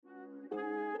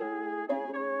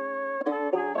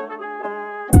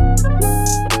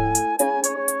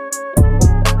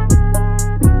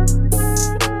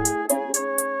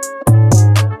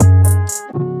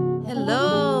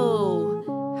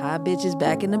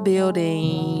back in the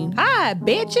building. Hi,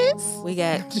 bitches. We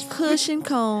got Kush and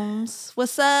Combs.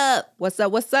 What's up? What's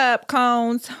up,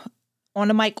 Cones? On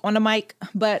the mic.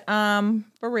 But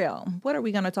for real, what are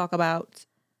we gonna talk about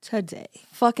today?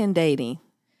 Fucking dating.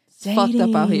 It's fucked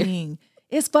up out here.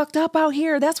 It's fucked up out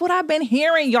here. That's what I've been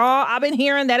hearing, y'all. I've been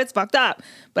hearing that it's fucked up.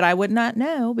 But I would not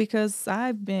know because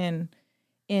I've been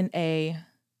in a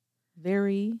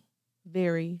very,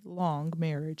 very long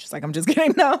marriage. It's like, I'm just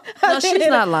kidding. No, she's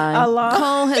not lying.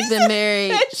 Cone has been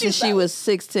married since she was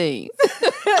 16.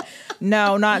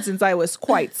 No, not since I was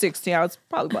quite 16. I was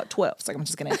probably about 12. It's like, I'm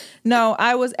just kidding. No,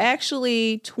 I was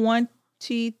actually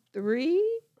 23.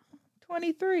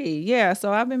 Yeah,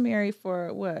 so I've been married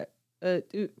for what?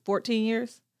 14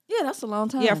 years? Yeah, that's a long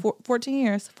time. Yeah, 14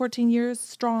 years. 14 years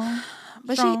strong.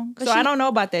 So I don't know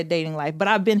about that dating life, but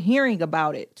I've been hearing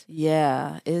about it.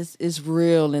 Yeah, it's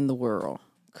real in the world.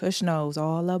 Kush knows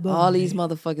all about all these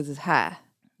motherfuckers is high.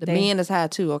 The men is high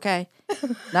too, okay?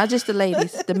 Not just the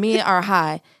ladies. The men are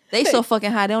high. They so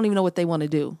fucking high, they don't even know what they want to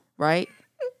do, right?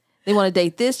 They want to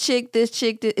date this chick.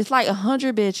 It's like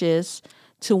 100 bitches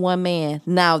to one man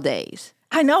nowadays.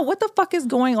 I know. What the fuck is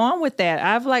going on with that?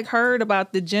 I've heard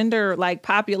about the gender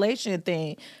population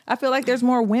thing. I feel like there's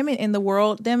more women in the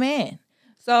world than men.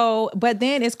 So, but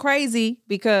then it's crazy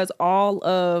because all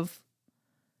of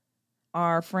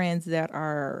our friends that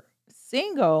are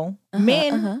single,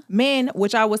 men,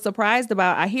 which I was surprised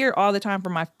about. I hear all the time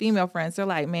from my female friends. They're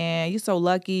like, man, you're so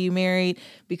lucky you married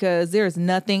because there's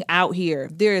nothing out here.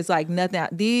 There is nothing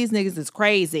out. These niggas is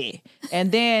crazy.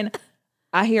 And then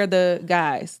I hear the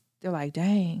guys. They're like,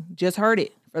 dang, just heard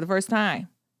it for the first time.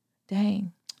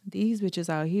 Dang, these bitches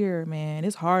out here, man,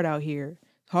 it's hard out here.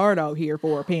 It's hard out here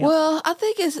for a pimp. Well, I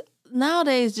think it's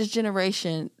nowadays, this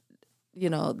generation,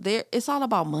 it's all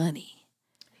about money.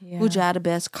 Yeah. Who drive the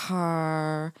best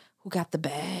car, who got the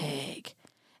bag.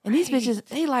 And these bitches,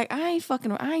 they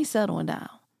I ain't settling down.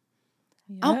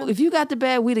 Yeah. If you got the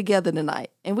bag, we together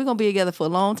tonight. And we're going to be together for a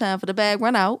long time for the bag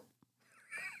run out.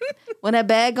 When that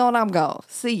bag gone, I'm gone.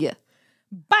 See ya.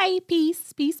 Bye,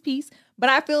 peace. But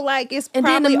I feel like it's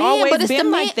probably always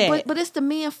been like that. But it's the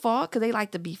men's fault because they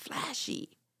like to be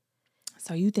flashy.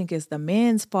 So you think it's the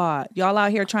men's fault? Y'all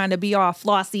out here trying to be all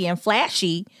flossy and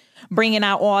flashy, bringing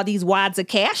out all these wads of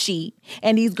cashy,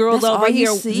 and these girls over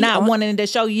here not wanting to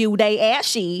show you they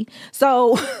ashy.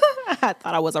 So I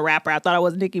thought I was a rapper. I thought I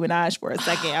was Nicki Minaj for a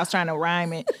second. I was trying to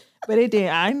rhyme it, but it didn't.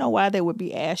 I didn't know why they would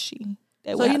be ashy.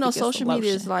 So, social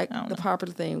media is like the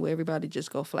popular thing where everybody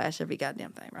just go flash every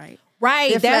goddamn thing, right?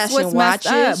 Right. That's what's messed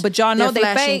up. But y'all know they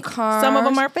fake. Cars, some of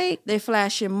them are fake. They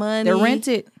flashing money. They're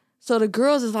rented. So the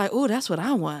girls is like, oh, that's what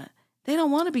I want. They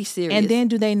don't want to be serious. And then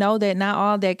do they know that not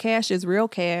all that cash is real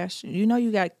cash? You know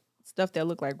you got stuff that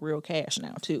look like real cash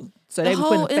now, too. So they be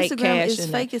putting fake cash in. Instagram is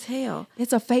fake as hell.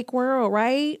 It's a fake world,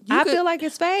 right? I feel like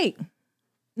it's fake.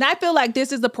 And I feel like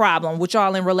this is the problem with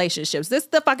y'all in relationships. This is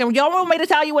the fucking, y'all want me to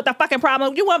tell you what the fucking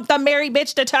problem, you want the married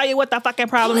bitch to tell you what the fucking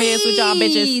problem is with y'all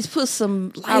bitches? Please put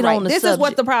some light on the this subject. Is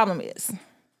what the problem is.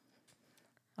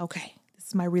 Okay, this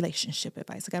is my relationship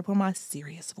advice. I gotta put on my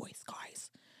serious voice, guys.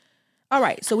 All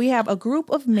right, so we have a group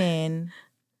of men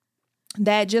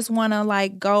that just want to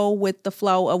go with the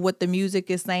flow of what the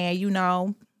music is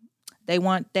saying, they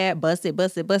want that, bust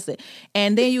it.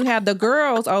 And then you have the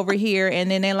girls over here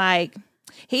and then they're like,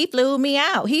 he flew me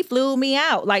out.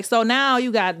 So now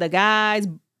you got the guys,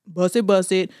 bust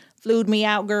it, flew me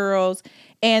out girls.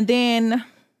 And then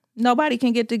nobody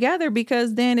can get together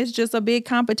because then it's just a big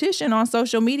competition on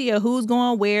social media. Who's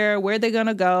going where they're going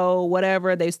to go,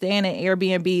 whatever. They're staying in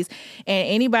Airbnbs. And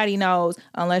anybody knows,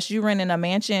 unless you're renting a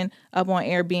mansion up on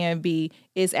Airbnb,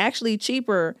 it's actually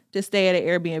cheaper to stay at an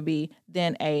Airbnb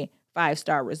than a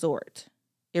 5-star resort.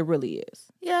 It really is.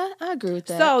 Yeah, I agree with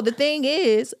that. So the thing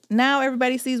is, now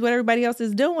everybody sees what everybody else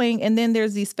is doing, and then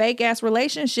there's these fake ass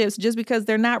relationships just because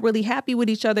they're not really happy with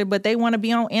each other, but they want to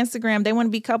be on Instagram, they want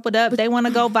to be coupled up, they want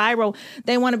to go viral,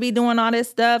 they want to be doing all this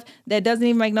stuff that doesn't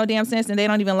even make no damn sense, and they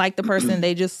don't even like the person,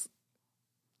 they just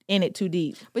in it too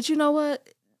deep. But you know what?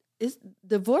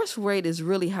 Divorce rate is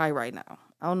really high right now.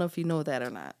 I don't know if you know that or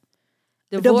not.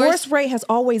 Divorce rate has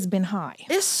always been high.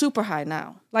 It's super high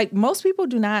now. Most people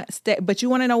do not stay, but you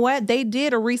want to know what? They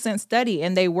did a recent study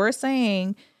and they were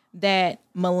saying that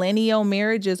millennial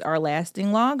marriages are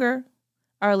lasting longer.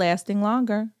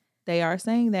 They are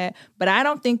saying that. But I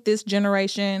don't think this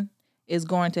generation is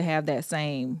going to have that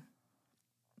same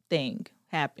thing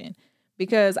happen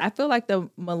because I feel like the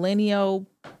millennial,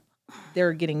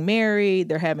 they're getting married,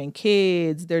 they're having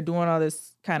kids, they're doing all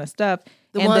this kind of stuff.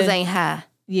 The ones ain't high.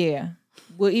 Yeah.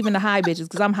 Well, even the high bitches,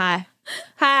 because I'm high.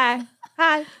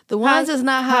 high. The ones high, that's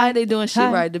not high, they doing shit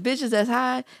high. right. The bitches that's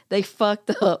high, they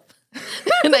fucked up.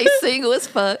 And they single as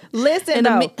fuck. Listen,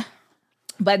 And though.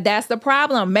 But that's the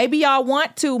problem. Maybe y'all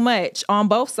want too much on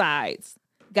both sides.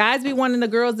 Guys be wanting the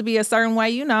girls to be a certain way,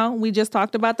 you know. We just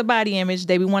talked about the body image.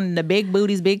 They be wanting the big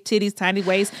booties, big titties, tiny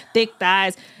waist, thick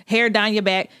thighs, hair down your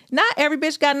back. Not every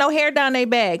bitch got no hair down their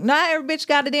back. Not every bitch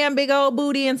got a damn big old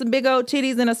booty and some big old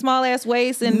titties and a small ass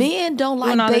waist. And men don't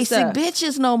like basic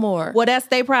bitches no more. Well, that's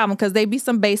their problem because they be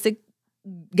some basic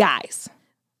guys.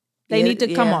 They need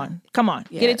to come on,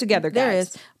 get it together, guys. There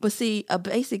is, but see, a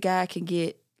basic guy can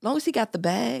get, as long as he got the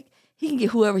bag, he can get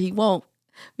whoever he want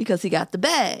because he got the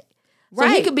bag. So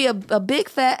he could be a big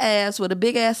fat ass with a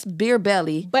big ass beer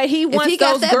belly. But he wants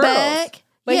those girls. Bag,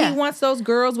 he wants those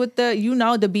girls with the, you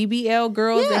know, the BBL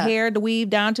girls, the hair, the weave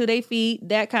down to their feet,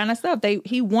 that kind of stuff.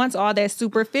 He wants all that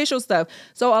superficial stuff.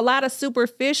 So a lot of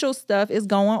superficial stuff is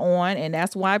going on, and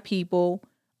that's why people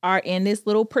are in this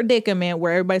little predicament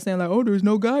where everybody's saying like, oh, there's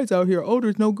no guys out here. Oh,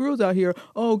 there's no girls out here.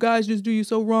 Oh, guys just do you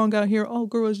so wrong out here. Oh,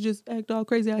 girls just act all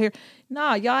crazy out here.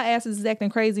 Nah, y'all asses is acting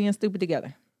crazy and stupid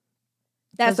together.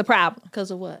 That's the problem.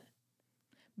 Because of what?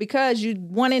 Because you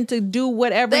wanting to do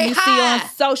whatever you see on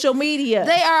social media.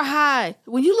 They are high.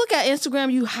 When you look at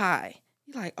Instagram, you high.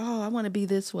 You're like, oh, I want to be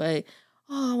this way.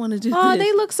 Oh, I want to do this. Oh,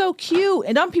 they look so cute.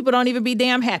 And them people don't even be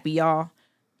damn happy, y'all.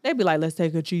 They be like, let's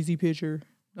take a cheesy picture.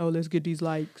 Oh, let's get these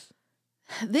likes.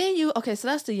 Then so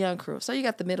that's the young crew. So you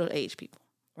got the middle-aged people,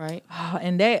 right? Oh,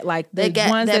 and they like the they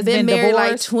ones that that's been married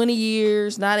divorced. like 20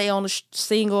 years. Now they on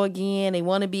single again. They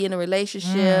want to be in a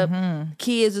relationship. Mm-hmm.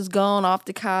 Kids is gone off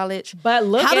to college. But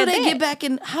look how at do they get back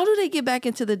in? How do they get back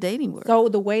into the dating world? So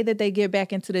the way that they get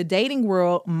back into the dating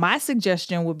world, my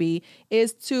suggestion would be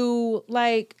is to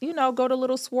like, you know, go to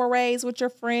little soirees with your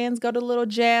friends, go to little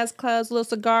jazz clubs, little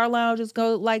cigar lounges,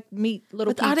 go like meet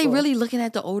little people. Are they really looking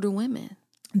at the older women?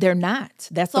 They're not.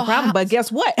 That's the problem. But guess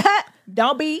what?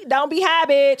 Don't be high,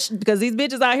 bitch, because these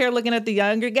bitches out here looking at the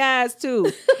younger guys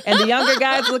too, and the younger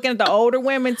guys looking at the older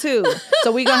women too.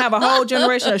 So we gonna have a whole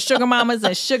generation of sugar mamas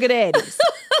and sugar daddies,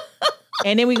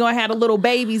 and then we gonna have the little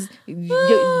babies. Then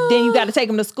you got to take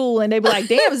them to school, and they be like,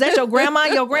 "Damn, is that your grandma,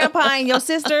 your grandpa, and your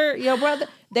sister, your brother?"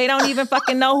 They don't even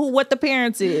fucking know what the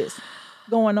parents is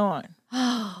going on.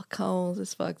 Oh, Cones,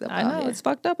 it's fucked up. I know it's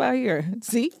fucked up out here.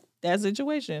 See that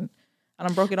situation. I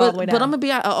done broke it all the way down. But I'm gonna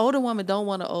be honest, an older woman don't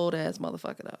want an old ass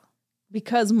motherfucker though.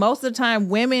 Because most of the time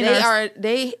women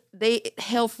they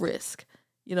health risk.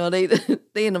 You know, they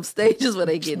in them stages where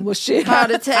they get shit.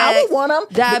 Heart attacks. I would want them.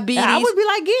 Diabetes. I would be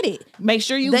like, get it. Make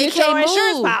sure you get your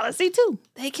insurance policy too.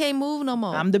 They can't move no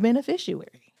more. I'm the beneficiary.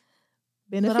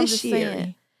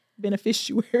 Beneficiary.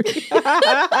 Beneficiary.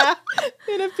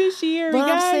 Beneficiary. But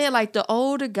guys. I'm saying like the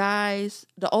older guys,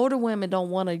 the older women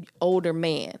don't want an older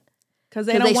man. Because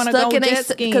they don't want to go jet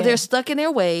skiing. Because they're stuck in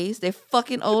their ways. They're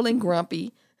fucking old and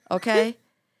grumpy. Okay?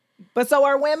 But so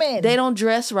are women. They don't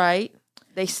dress right.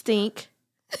 They stink.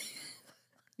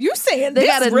 You saying they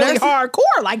this is really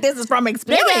hardcore. Like this is from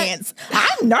experience.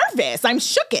 I'm nervous. I'm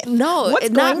shooketh. No, what's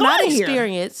going not on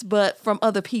experience, but from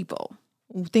other people.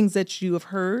 Things that you have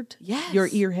heard. Yes. Your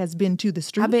ear has been to the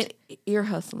street. I've been ear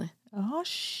hustling. Oh,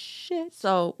 shit.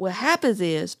 So what happens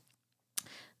is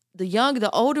the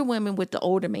older women with the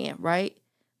older man, right?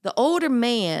 The older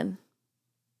man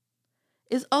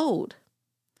is old.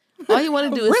 All you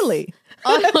want to do is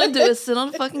all you want to do is sit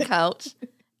on the fucking couch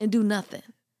and do nothing.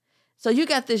 So you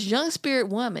got this young spirit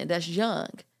woman that's young.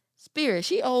 Spirit,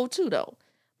 she old too though,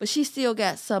 but she still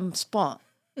got some spunk,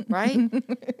 right?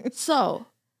 So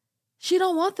she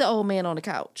don't want the old man on the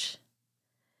couch.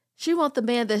 She want the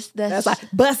man that's like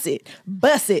bust it,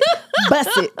 bust it,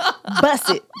 bust it, bust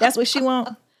it. That's what she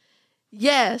want.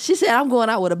 Yeah, she said I'm going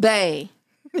out with a bang.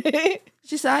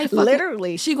 She said I ain't fucking,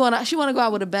 literally. She want to go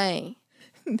out with a bang.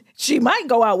 She might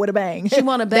go out with a bang. She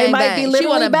want to bang. They might bang. be literally she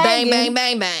want to bang, banging.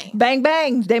 bang, bang, bang, bang,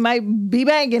 bang. They might be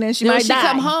banging, and she might die. When she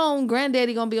come home,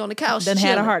 granddaddy gonna be on the couch. Then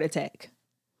had a heart attack,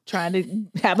 trying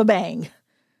to have a bang.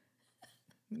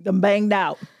 Them banged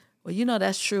out. Well, you know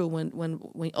that's true.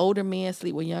 When older men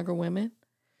sleep with younger women,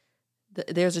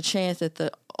 there's a chance that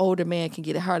the older man can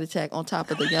get a heart attack on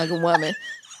top of the younger woman.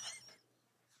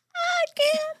 I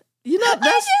can't. You know, I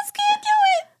just can't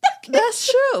do it.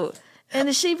 That's true. And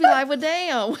then she'd be like, well,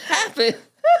 damn, what happened?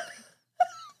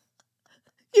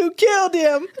 You killed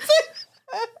him.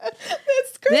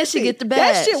 That's crazy. Then she get the badge.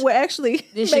 That shit would actually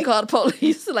Then she called the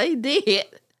police like he did.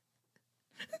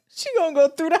 She gonna go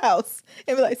through the house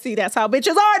and be like, see, that's how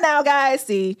bitches are now, guys.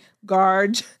 See,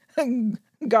 guard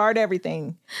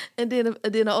everything. And then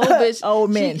the old bitch, old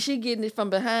men. She getting it from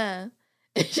behind.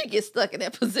 And she gets stuck in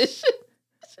that position.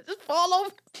 She just fall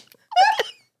over.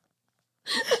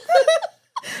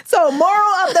 So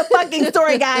moral of the fucking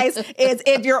story, guys, is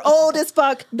if you're old as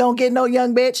fuck, don't get no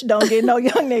young bitch, don't get no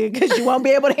young nigga, because you won't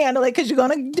be able to handle it, because you're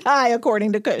going to die,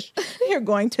 according to Kush. You're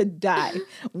going to die.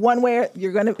 One way,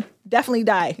 you're going to definitely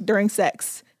die during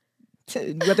sex,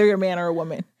 whether you're a man or a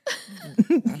woman.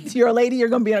 If you're a lady, you're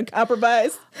going to be in a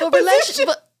compromised position.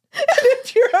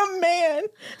 If you're a man,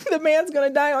 the man's going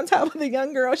to die on top of the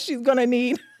young girl. She's going to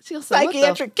need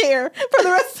psychiatric care for the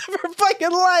rest of her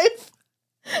fucking life.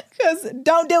 Because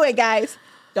don't do it, guys.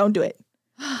 Don't do it.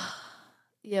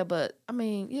 Yeah, but I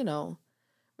mean,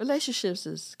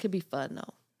 relationships can be fun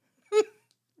though.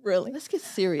 Really? Let's get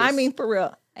serious. I mean, for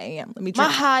real. I am. Let me drink.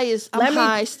 I'm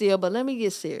high still, but let me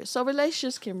get serious. So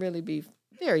relationships can really be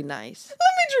very nice. Let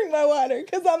me drink my water,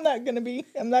 because I'm not gonna be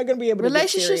able to.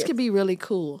 Relationships can be really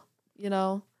cool,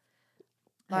 I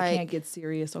can't get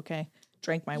serious, okay?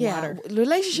 Drink my water.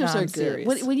 Relationships are good.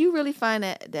 When you really find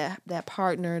that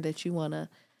partner that you want to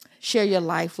share your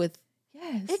life with,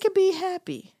 yes, it can be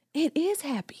happy. It is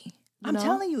happy. I'm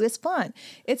telling you, it's fun.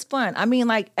 It's fun. I mean,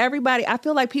 like everybody, I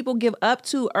feel like people give up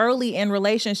too early in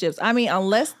relationships. I mean,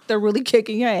 unless they're really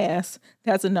kicking your ass,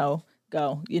 that's a no.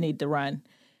 Go. You need to run.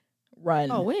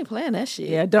 Oh, we ain't playing that shit.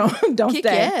 Yeah, don't kick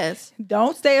stay. Your ass.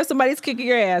 Don't stay if somebody's kicking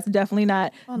your ass. Definitely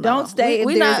not. Oh, no. Don't stay if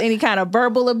there's any kind of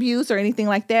verbal abuse or anything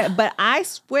like that. But I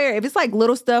swear, if it's like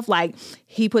little stuff like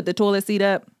he put the toilet seat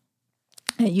up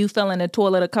and you fell in the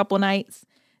toilet a couple nights,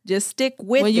 just stick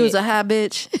with it. When you was a high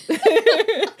bitch.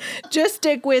 Just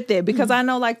stick with it, because I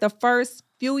know like the first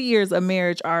few years of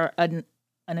marriage are an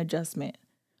adjustment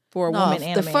for a woman and a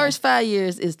man. The first 5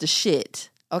 years is the shit.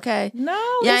 Okay? No.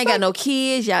 Y'all ain't got no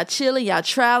kids. Y'all chilling. Y'all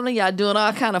traveling. Y'all doing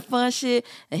all kind of fun shit.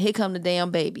 And here come the damn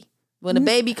baby. When the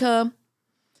baby come,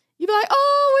 you be like,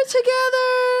 oh, we're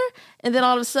together. And then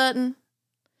all of a sudden,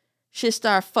 shit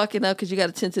start fucking up because you got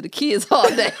to tend to the kids all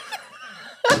day.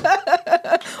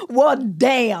 Well,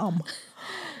 damn.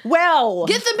 Well.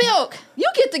 Get the milk.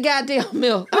 You get the goddamn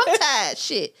milk. I'm tired.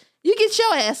 Shit. You get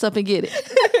your ass up and get it.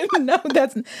 No,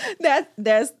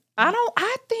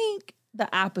 I think the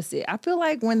opposite. I feel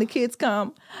like when the kids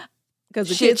come, because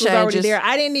the kids was already there,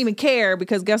 I didn't even care,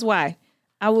 because guess why?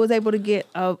 I was able to get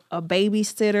a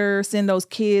babysitter, send those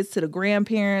kids to the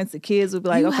grandparents. The kids would be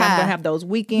like, okay, I'm going to have those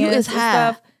weekends and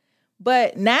stuff.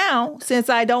 But now, since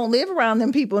I don't live around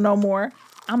them people no more,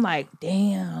 I'm like,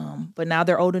 damn. But now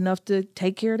they're old enough to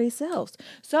take care of themselves.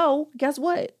 So guess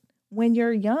what? When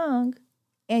you're young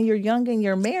and you're young in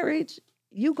your marriage,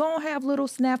 you gonna have little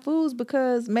snafus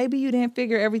because maybe you didn't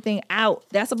figure everything out.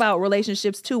 That's about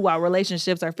relationships too, while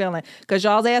relationships are failing, because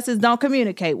y'all's asses don't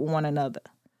communicate with one another.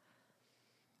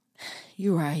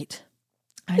 You're right.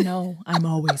 I know. I'm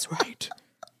always right.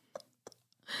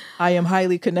 I am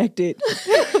highly connected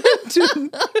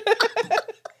to...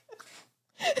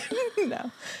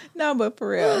 No, but for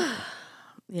real.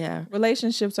 Yeah.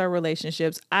 Relationships are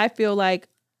relationships. I feel like,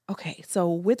 okay,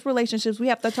 so with relationships, we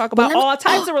have to talk about all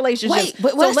types of relationships.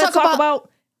 But let's talk about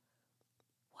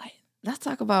what? Let's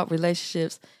talk about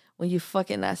relationships when you're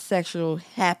fucking not sexual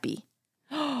happy.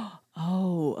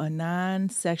 Oh, a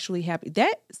non-sexually happy.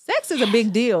 That sex is a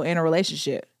big deal in a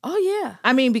relationship. Oh, yeah.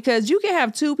 I mean, because you can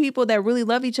have two people that really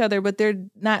love each other, but they're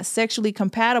not sexually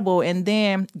compatible. And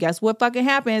then guess what fucking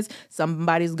happens?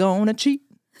 Somebody's gonna cheat.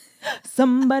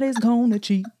 Somebody's gonna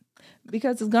cheat,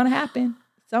 because it's gonna happen.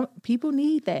 Some people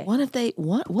need that. What if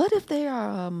they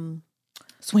are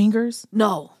swingers?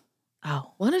 No.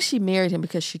 Oh. What if she married him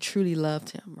because she truly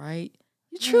loved him, right?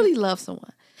 You truly love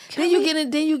someone. Then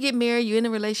you get married, you're in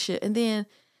a relationship, and then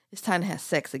it's time to have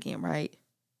sex again, right?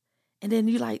 And then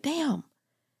you're like, damn,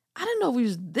 I didn't know we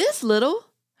was this little.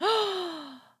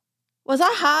 Was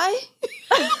I high?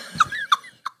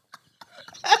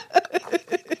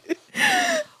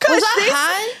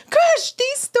 Kush,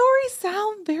 these stories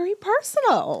sound very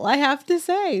personal, I have to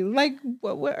say. Like,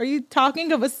 what are you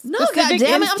talking of a specific No,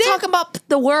 goddammit, I'm talking about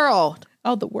the world.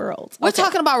 Oh, the world. We're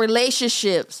talking about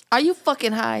relationships. Are you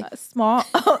fucking high? Small.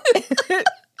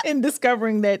 In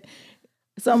discovering that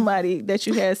somebody that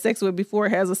you had sex with before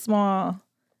has a small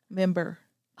member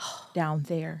down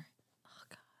there. Oh,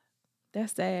 God.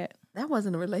 That's sad. That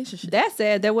wasn't a relationship. That's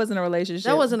sad. That wasn't a relationship.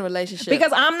 That wasn't a relationship.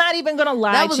 Because I'm not even going to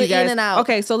lie to you guys. That was an in and out.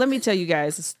 Okay, so let me tell you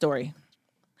guys a story.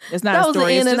 It's not a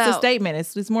story. It's just a statement.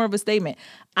 It's more of a statement.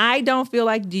 I don't feel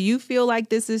like, do you feel like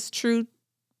this is true?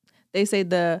 They say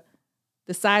the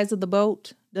size of the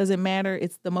boat doesn't matter.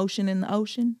 It's the motion in the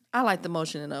ocean. I like the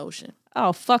motion in the ocean.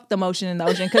 Oh, fuck the motion in the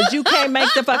ocean. Because you can't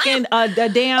make the fucking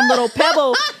the damn little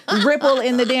pebble ripple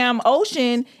in the damn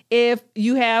ocean if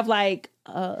you have like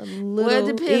a little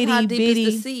itty bitty.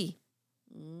 Is the sea?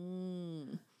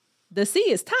 The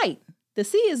sea is tight. The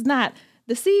sea is not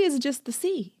The sea is just the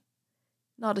sea.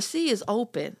 No, the sea is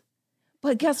open.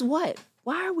 But guess what?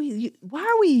 Why are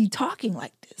we talking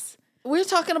like this? We're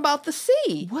talking about the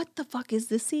sea. What the fuck is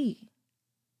the sea?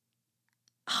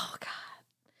 Oh, God.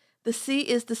 The sea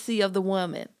is the sea of the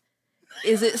woman.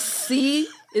 Is it sea?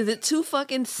 Is it too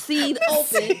fucking seed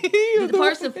open? Did the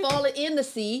person falling in the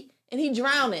sea and he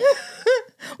drowning?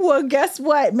 Well, guess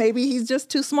what? Maybe he's just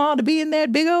too small to be in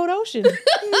that big old ocean.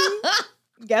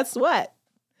 Guess what?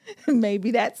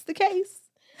 Maybe that's the case.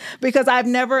 Because I've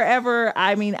never ever,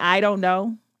 I don't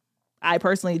know. I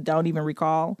personally don't even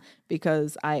recall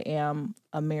because I am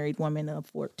a married woman of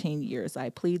 14 years. I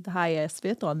plead the high-ass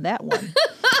fifth on that one.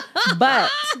 But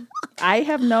I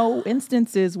have no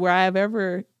instances where I have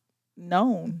ever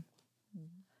known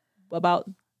about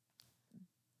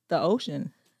the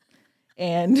ocean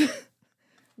and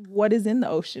what is in the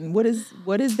ocean. What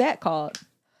is that called?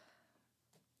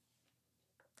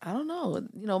 I don't know.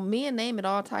 You know, men name it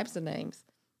all types of names.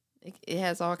 It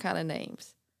has all kind of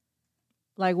names.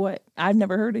 Like what? I've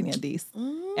never heard any of these.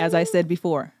 As I said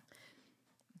before.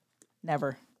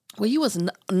 Never. Well, you was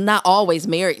not always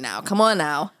married now. Come on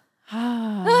now.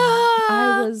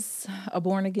 I was a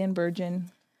born-again virgin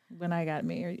when I got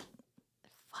married.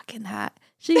 Fucking hot.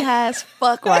 She has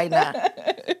fuck right now.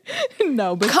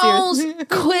 No, but Coles, seriously.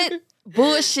 quit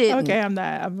bullshitting. Okay, I'm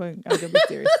not. I'm going to be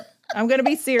serious. I'm going to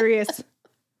be serious.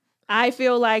 I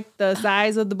feel like the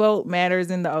size of the boat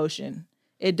matters in the ocean.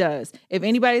 It does. If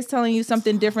anybody's telling you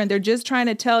something different, they're just trying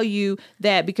to tell you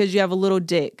that because you have a little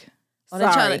dick. Oh,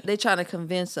 Sorry. they're trying to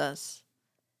convince us.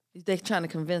 They're trying to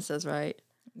convince us, right?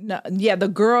 No, yeah, the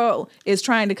girl is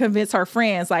trying to convince her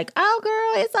friends, like, oh,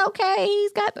 girl, it's okay.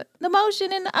 He's got the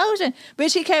motion in the ocean.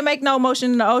 Bitch, he can't make no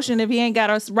motion in the ocean if he ain't got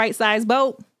a right-sized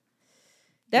boat.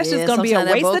 That's just going to be a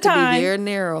waste of time. Be very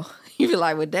narrow. You be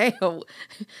like, well, damn,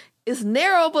 it's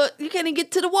narrow, but you can't even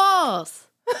get to the walls.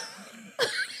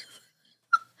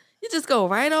 You just go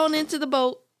right on into the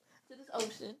boat, to this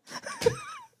ocean.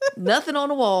 Nothing on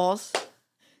the walls.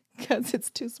 Because it's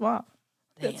too small.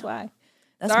 Damn. That's why.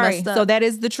 That's Sorry. messed up. So that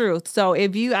is the truth. So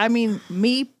if you,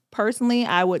 me personally,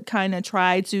 I would kind of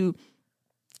try to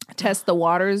test the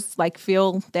waters, like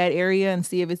feel that area and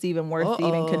see if it's even worth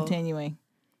even continuing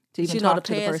to even talk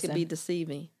to the person. The pants can be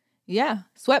deceiving. Yeah.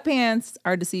 Sweatpants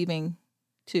are deceiving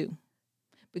too.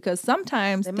 Because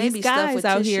sometimes these guys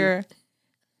out here,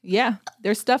 yeah,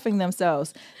 they're stuffing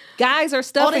themselves. Guys are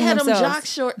stuffing themselves. Them jock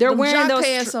shorts. They're wearing jock those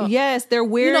pants on. Yes, they're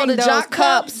wearing the those jock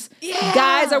cups. Yeah.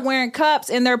 Guys are wearing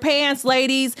cups in their pants,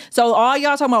 ladies. So all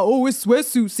y'all talking about, oh, it's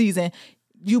sweatsuit season.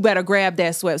 You better grab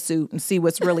that sweatsuit and see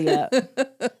what's really up.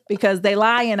 Because they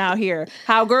lying out here.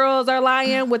 How girls are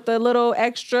lying with the little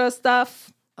extra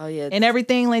stuff. Oh yeah. And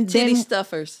everything. Titty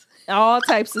stuffers. All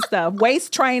types of stuff.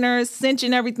 Waist trainers,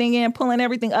 cinching everything in, pulling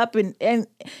everything up. And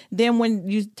then when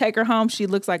you take her home, she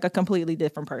looks like a completely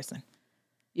different person.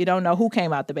 You don't know who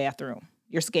came out the bathroom.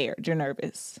 You're scared. You're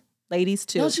nervous. Ladies,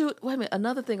 too. Wait a minute.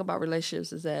 Another thing about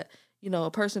relationships is that,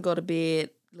 a person go to bed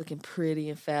looking pretty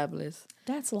and fabulous.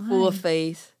 That's lying. Full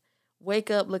face. Wake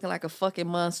up looking like a fucking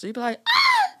monster. You be like,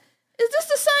 is this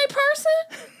the same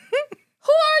person?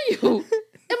 Who are you? Am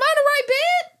I in the right bed?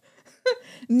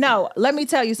 No, let me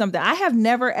tell you something. I have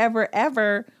never, ever,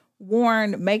 ever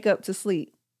worn makeup to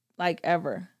sleep. Like,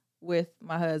 ever. With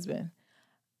my husband.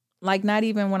 Like, not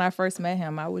even when I first met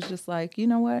him. I was just like, you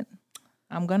know what?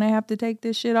 I'm going to have to take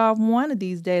this shit off one of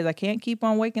these days. I can't keep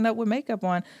on waking up with makeup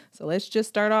on. So let's just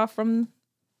start off from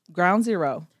ground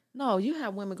zero. No, you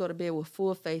have women go to bed with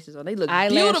full faces on. They look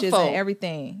eyelashes beautiful. And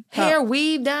everything. Hair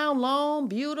weaved down long,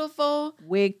 beautiful.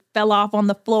 Wig fell off on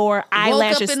the floor.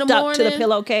 Eyelashes stuck to the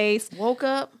pillowcase. Woke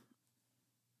up.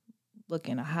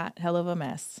 Looking a hot hell of a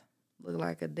mess. Look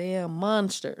like a damn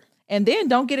monster. And then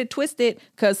don't get it twisted,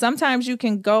 because sometimes you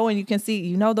can go and you can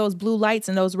see, those blue lights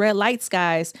and those red light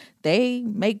skies, they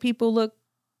make people look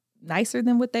nicer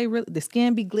than what they really, the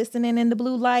skin be glistening in the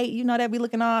blue light. They be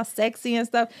looking all sexy and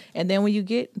stuff. And then when you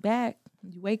get back,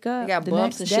 you wake up. They got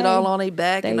bumps and shit all on their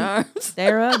back and arms.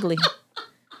 They're ugly.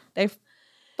 They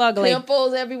fugly.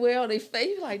 Pimples everywhere on their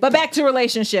face. But back to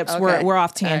relationships. Okay. We're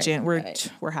off tangent.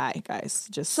 We're high, guys.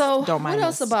 Just don't mind what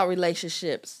else us. about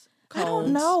relationships? I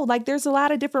don't know. Like, there's a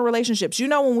lot of different relationships.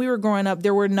 When we were growing up,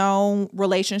 there were no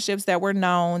relationships that were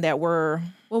known that were...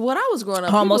 Well, when I was growing up,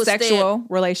 homosexual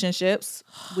relationships,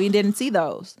 we didn't see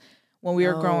those when we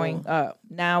were growing up.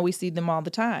 Now we see them all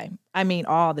the time.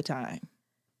 All the time.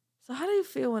 So how do you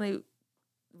feel when a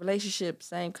relationship,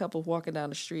 same couple walking down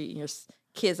the street and your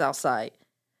kids outside?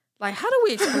 Like, how do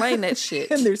we explain that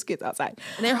shit? And there's kids outside.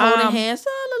 And they're holding hands.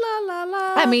 La, la,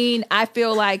 la, la. I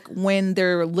feel like when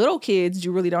they're little kids,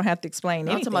 you really don't have to explain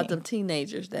anything. I'm talking about them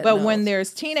teenagers. But when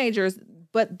there's teenagers,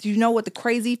 But do you know what the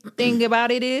crazy thing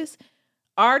about it is?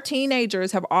 Our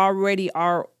teenagers have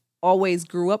always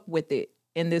grew up with it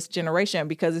in this generation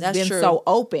because it's been so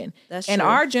open. That's in true.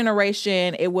 Our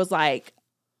generation, it was like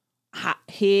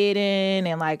hidden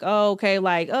and like, oh, okay,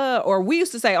 like, or we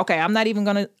used to say, okay, I'm not even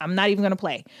gonna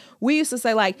play. We used to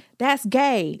say like, that's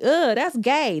gay. That's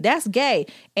gay. That's gay.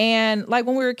 And like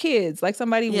when we were kids, like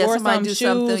somebody wore some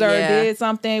shoes or did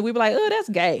something, we'd be like, oh, that's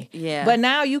gay. Yeah. But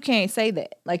now you can't say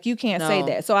that. Like you can't say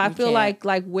that. So I feel like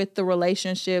with the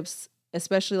relationships,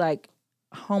 especially like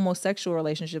homosexual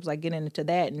relationships, like getting into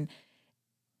that, and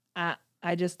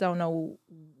I just don't know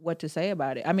what to say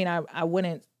about it. I mean, I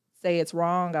wouldn't say it's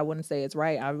wrong. I wouldn't say it's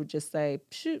right. I would just say,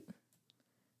 shoot,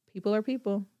 people are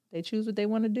people. They choose what they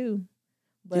want to do.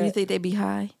 But do you think they be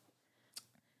high?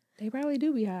 They probably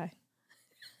do be high.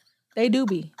 They do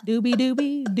be. Doobie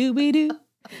doobie, doobie doo.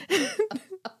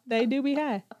 They do be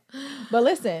high. But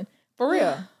listen, for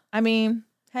real. I mean,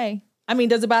 hey. I mean,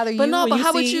 does it bother you when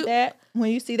you see that?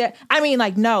 When you see that? I mean,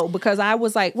 like, no, because I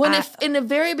was like... in the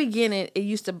very beginning,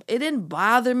 it didn't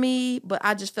bother me, but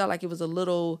I just felt like it was a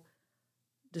little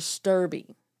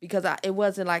disturbing because it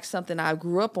wasn't like something I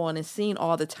grew up on and seen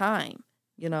all the time,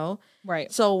 you know? Right.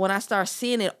 So when I start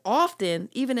seeing it often,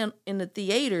 even in the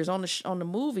theaters, on the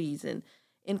movies and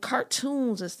in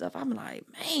cartoons and stuff, I'm like,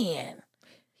 man,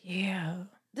 yeah,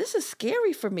 this is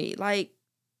scary for me. Like,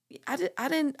 I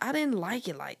didn't like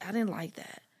it. Like, I didn't like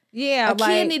that. Yeah, a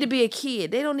kid need to be a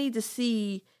kid. They don't need to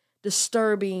see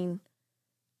disturbing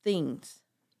things,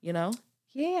 you know?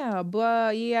 Yeah,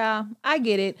 but yeah, I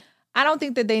get it. I don't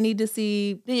think that they need to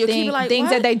see like, things what?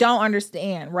 that they don't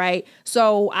understand, right?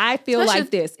 So I feel like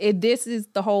this is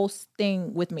the whole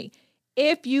thing with me.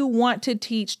 If you want to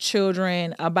teach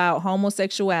children about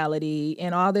homosexuality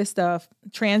and all this stuff,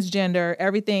 transgender,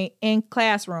 everything in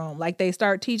classroom, like they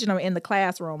start teaching them in the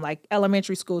classroom, like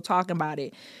elementary school, talking about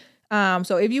it.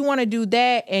 So if you want to do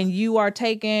that and you are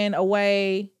taking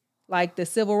away like the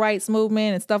civil rights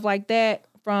movement and stuff like that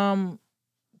from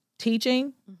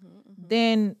teaching,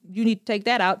 then you need to take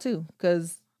that out too,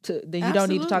 because then you don't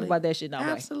need to talk about that shit no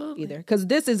way either. Because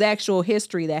this is actual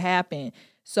history that happened.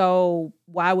 So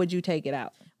why would you take it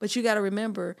out? But you got to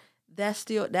remember that's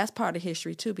part of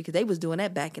history too, because they was doing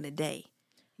that back in the day.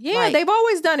 Yeah, like, they've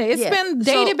always done it. It's been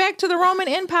dated back to the Roman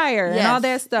Empire and all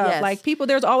that stuff. Yes. Like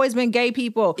there's always been gay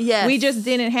people. Yes. We just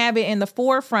didn't have it in the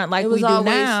forefront like we do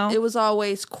now. It was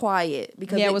always quiet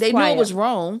because they knew it was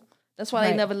wrong. That's why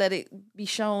they never let it be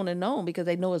shown and known, because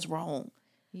they know it's wrong.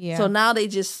 Yeah. So now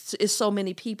it's so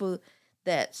many people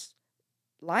that's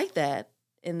like that,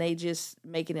 and they just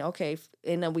making it okay.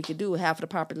 And then we could do half of the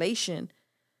population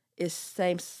is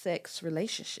same-sex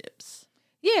relationships.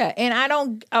 Yeah, and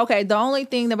the only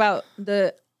thing about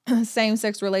the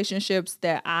same-sex relationships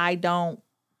that I don't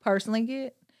personally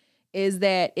get is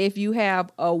that if you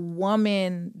have a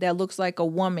woman that looks like a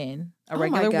woman, a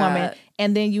regular woman,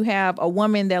 and then you have a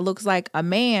woman that looks like a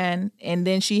man, and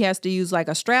then she has to use like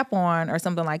a strap-on or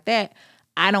something like that,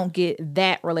 I don't get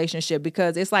that relationship,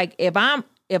 because it's like if I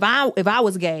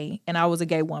was gay and I was a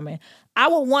gay woman, I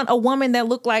would want a woman that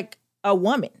looked like a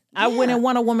woman. I wouldn't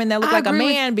want a woman that looked like a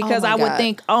man, because I would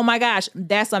think, oh my gosh,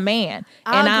 that's a man.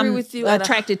 And I'm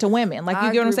attracted to women. Like,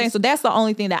 you get what I'm saying? So that's the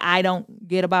only thing that I don't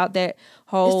get about that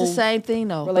whole It's the same thing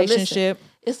though. Relationship.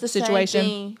 It's the situation. Same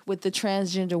thing with the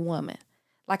transgender woman.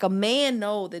 Like, a man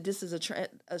know that this is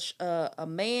a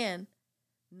man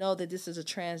know that this is a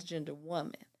transgender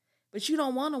woman. But you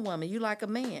don't want a woman. You like a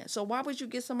man. So why would you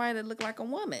get somebody that look like a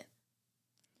woman?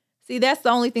 See, that's the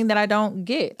only thing that I don't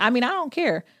get. I mean, I don't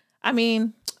care. I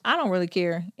mean, I don't really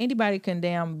care. Anybody can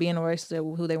damn be in a relationship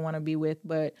with who they want to be with.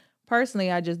 But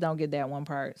personally, I just don't get that one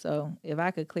part. So if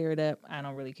I could clear it up, I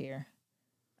don't really care.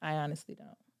 I honestly don't.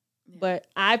 Yeah. But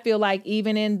I feel like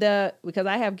because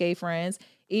I have gay friends,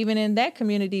 even in that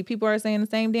community, people are saying the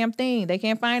same damn thing. They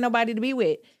can't find nobody to be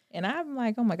with. And I'm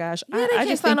like, oh my gosh. I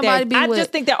just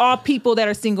think that all people that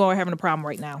are single are having a problem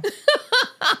right now.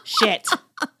 Shit.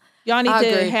 Y'all need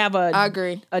to have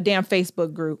a damn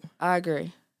Facebook group. I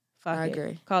agree. I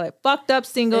agree. Call it Fucked Up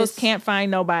Singles Can't Find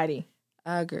Nobody.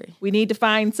 I agree. We need to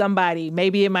find somebody.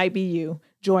 Maybe it might be you.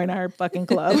 Join our fucking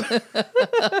club.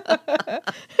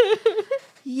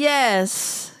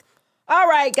 Yes. All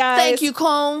right, guys. Thank you,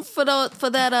 Cone, for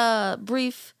that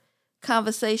brief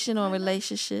conversation on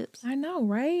relationships. I know,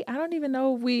 right? I don't even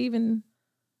know if we even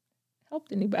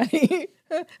helped anybody.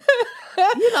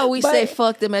 We say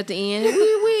fuck them at the end.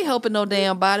 We ain't helping no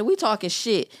damn body. We talking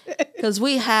shit because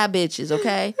we high bitches,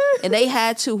 okay? And they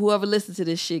had to. Whoever listens to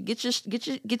this shit, get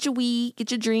your weed, get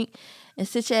your drink, and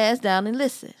sit your ass down and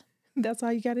listen. That's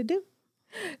all you got to do.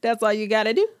 That's all you got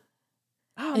to do.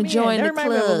 Oh, enjoying man. That the reminds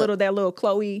me of club. that little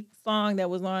Chloe song that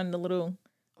was on the little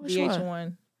Which VH1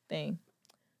 one? thing.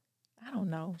 I don't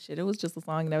know. Shit, it was just a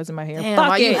song that was in my head. Damn, Fuck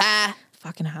are it. you high?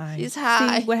 Fucking high. She's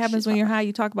high. See what happens She's when you're high?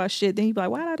 You talk about shit. Then you be like,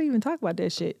 why did I even talk about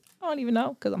that shit? I don't even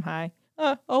know because I'm high.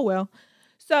 Oh well.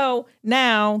 So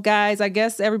now, guys, I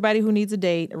guess everybody who needs a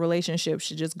date, a relationship,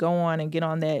 should just go on and get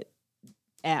on that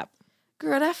app.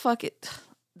 Girl, that fuck it.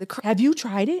 Have you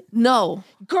tried it? No.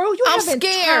 Girl, you I'm haven't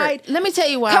scared. tried. Let me tell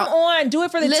you why. Come on, do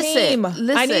it for the team.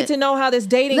 Listen. I need to know how this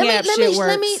dating app shit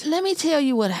works. Let me tell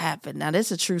you what happened. Now, this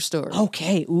is a true story.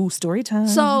 Okay. Ooh, story time.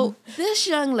 So this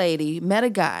young lady met a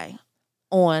guy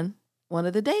on one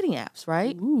of the dating apps,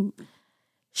 right? Ooh.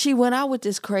 She went out with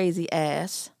this crazy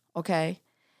ass, okay?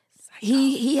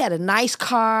 He had a nice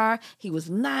car. He was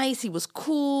nice. He was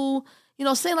cool. You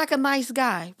know, seemed like a nice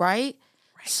guy, right?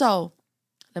 So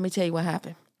let me tell you what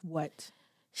happened. What?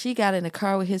 She got in the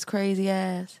car with his crazy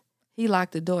ass. He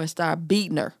locked the door and started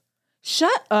beating her.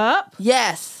 Shut up.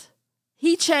 Yes.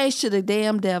 He changed to the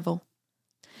damn devil.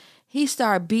 He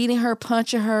started beating her,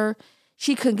 punching her.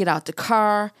 She couldn't get out the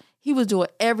car. He was doing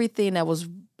everything that was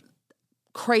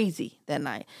crazy that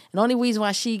night. And the only reason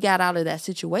why she got out of that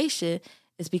situation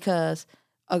is because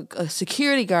a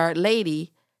security guard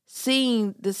lady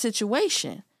seen the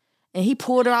situation and he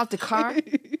pulled her out the car.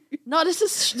 No, this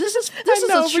is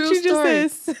a true story.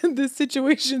 Just said the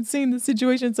situation, seeing the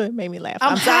situation, so it made me laugh.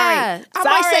 I'm sorry. I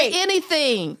might say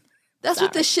anything. That's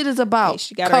what this shit is about. Okay,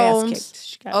 she got her ass kicked.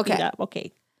 She got Okay. beat up.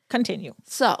 Okay, continue.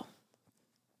 So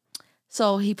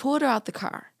he pulled her out the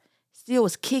car. Still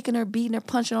was kicking her, beating her,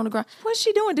 punching on the ground. What's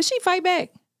she doing? Did she fight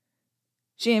back?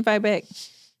 She didn't fight back.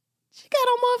 She got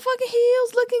on motherfucking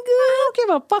heels, looking good. I don't give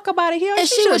a fuck about a heel. And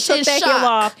she was took in that shock. heel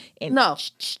off and No.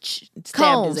 stabbed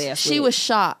Combs, his ass. she was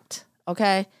shocked.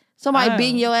 Okay, somebody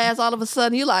beating your ass all of a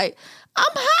sudden. You like, I'm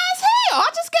high as hell. I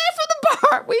just came from the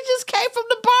bar. We just came from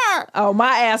the bar. Oh,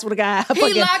 my ass would have got.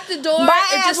 He locked the door. My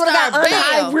and ass just would have started got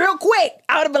unhigh bam. real quick.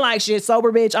 I would have been like, "Shit,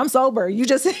 sober bitch. I'm sober. You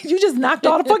just knocked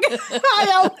all the fucking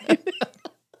high out.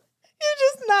 You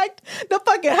just knocked the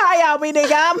fucking high out me,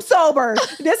 nigga. I'm sober.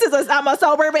 I'm a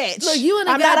sober bitch. Look, you in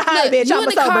the I'm not a high bitch. You I'm in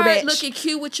a the sober car bitch. looking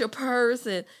cute with your purse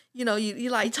and you know you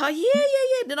like talk yeah.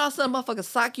 Then all of a sudden motherfucker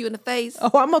sock you in the face.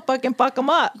 Oh, I'm gonna fucking fuck them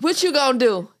up. What you gonna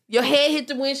do? Your head hit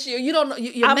the windshield. You don't know.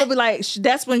 I'm gonna be like,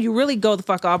 that's when you really go the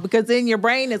fuck off because then your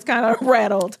brain is kind of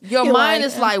rattled. Your You're mind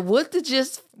is like, what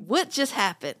just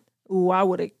happened? Ooh, I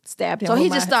would have stabbed him. So with he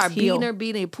my just started heel.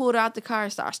 beating her. He pulled her out the car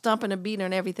and started stumping her, beating her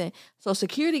and everything. So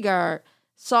security guard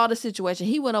saw the situation.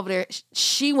 He went over there.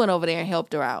 She went over there and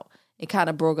helped her out and kind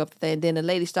of broke up the thing. Then the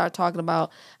lady started talking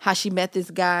about how she met this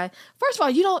guy. First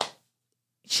of all,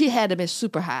 she had to be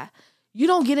super high. You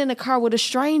don't get in the car with a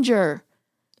stranger.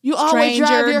 You always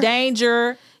drive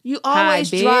danger. You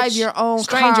always drive your own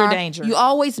stranger car. danger. You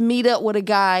always meet up with a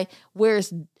guy where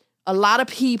it's a lot of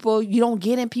people. You don't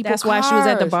get in people's cars. That's why she was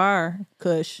at the bar,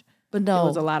 Kush. But no, there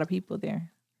was a lot of people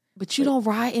there. But you don't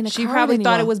ride in a car. She probably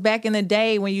anymore. thought it was back in the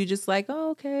day when you just like,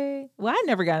 oh, okay. Well, I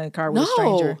never got in a car with a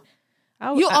stranger.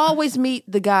 You always meet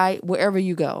the guy wherever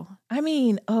you go. I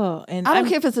mean, and I don't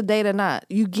care if it's a date or not.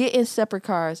 You get in separate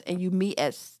cars and you meet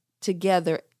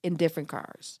together in different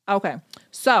cars. Okay.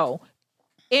 So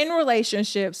in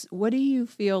relationships, what do you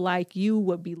feel like you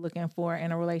would be looking for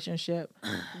in a relationship?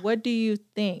 What do you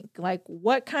think? Like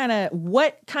what kind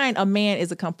of man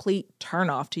is a complete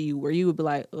turnoff to you where you would be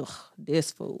like, ugh,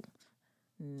 this fool?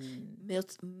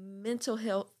 Mental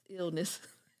health illness.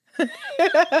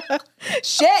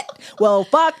 Shit. Well,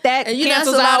 fuck that. And you know, there's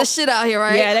a lot of shit out here,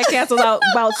 right? Yeah, that cancels out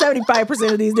about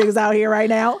 75% of these niggas out here right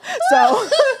now. So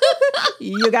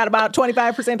you got about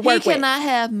 25% to work with. He cannot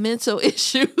have mental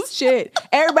issues. Shit.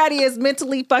 Everybody is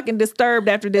mentally fucking disturbed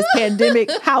after this pandemic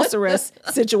house arrest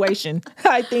situation.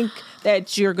 I think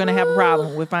that you're going to have a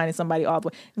problem with finding somebody all the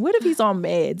way. What if he's on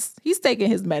meds? He's taking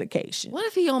his medication. What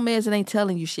if he on meds and ain't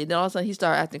telling you shit? Then all of a sudden he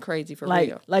start acting crazy for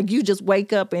real. Like you just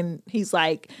wake up and he's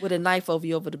like... with a knife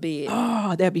over the bed.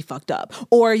 Oh, that'd be fucked up.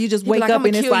 Or you just wake up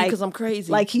and it's like... because I'm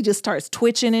crazy. Like he just starts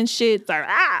twitching and shit. Like,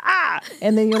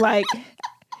 and then you're like...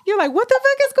 what the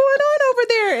fuck is going on over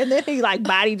there? And then he like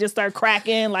body just start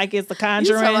cracking like it's the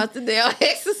Conjuring. You talking about the damn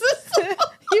exorcist?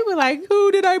 You were like,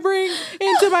 who did I bring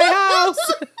into my house?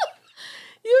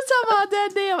 You talking about that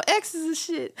damn exorcist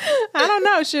shit? I don't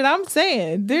know, shit. I'm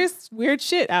saying there's weird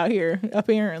shit out here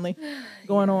apparently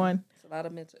going on. It's a lot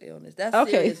of mental illness. That's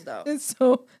serious And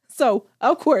though. so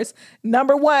of course,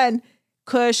 number one,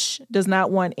 Kush does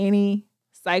not want any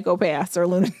psychopaths or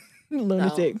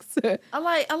lunatics. No.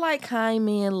 I like kind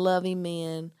men, loving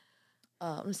men.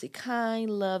 Let's see,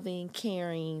 kind, loving,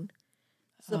 caring,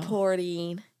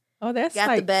 supporting. Oh, that's got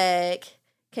like the bag.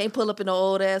 Can't pull up in an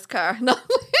old ass car. No.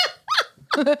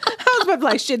 I was about to be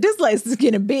like, shit, this place is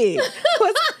getting big.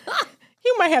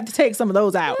 You might have to take some of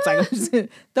those out. It's like,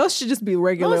 those should just be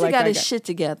regular. Once like he got that his guy. shit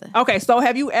together. Okay, so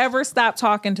have you ever stopped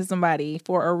talking to somebody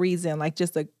for a reason, like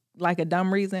just a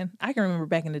dumb reason? I can remember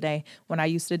back in the day when I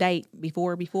used to date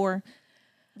before.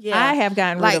 Yeah. I have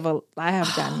gotten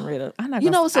rid of I'm not You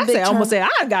know what's a big I almost turn- say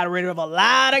I got rid of a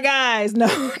lot of guys. No.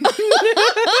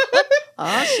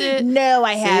 Oh shit. No,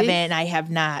 I haven't. I have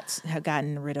not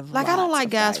gotten rid of Like I don't lots like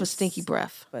of guys with stinky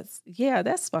breath. But yeah,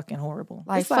 that's fucking horrible.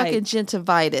 Like It's fucking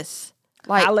gingivitis.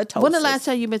 Like halitosis. when the last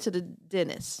time you been to the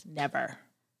dentist? Never.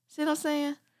 See what I'm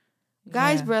saying?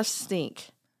 Guys' Yeah. breaths stink.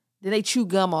 Then they chew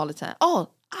gum all the time. Oh,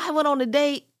 I went on a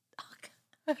date.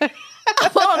 I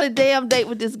went on a damn date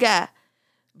with this guy.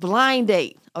 Blind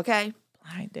date, okay?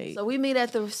 Blind date. So we meet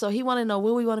so he wanted to know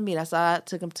where we want to meet. So I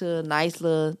took him to a nice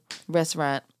little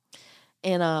restaurant.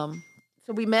 And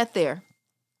so we met there.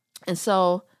 And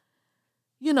so,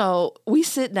 we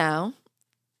sit down.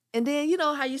 And then you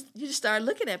know how you just start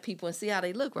looking at people and see how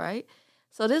they look, right?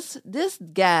 So this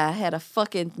guy had a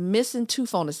fucking missing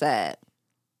tooth on the side.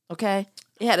 Okay?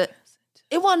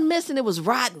 It wasn't missing, it was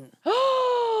rotten.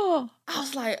 I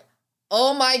was like,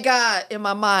 oh my God, in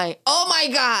my mind. Oh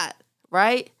my God.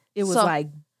 Right? It was like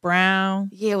brown.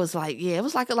 Yeah, it was like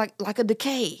a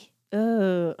decay.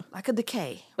 Like a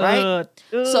decay. Right? Ugh.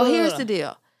 So here's the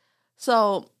deal.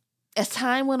 So as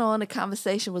time went on, the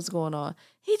conversation was going on.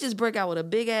 He just broke out with a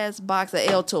big ass box of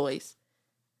Altoids.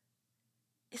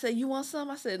 He said, "You want some?"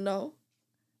 I said, "No."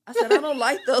 I said, "I don't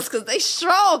like those because they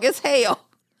strong as hell."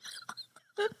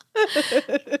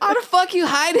 How the fuck you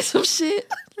hiding some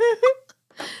shit?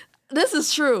 This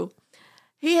is true.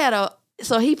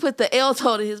 So he put the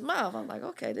Altoid in his mouth. I'm like,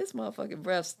 okay, this motherfucking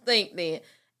breath stink then.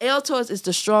 Altoids is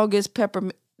the strongest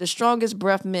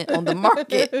breath mint on the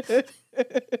market.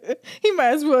 He might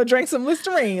as well drink some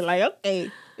Listerine. Like,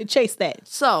 okay, chase that.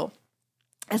 So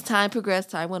as time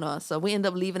progressed, time went on. So we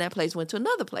ended up leaving that place, went to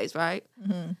another place, right?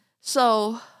 Mm-hmm.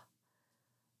 So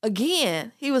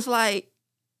again, he was like,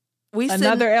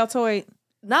 Another Altoid.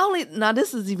 Now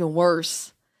this is even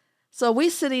worse. So we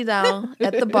sitting down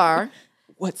at the bar.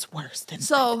 What's worse than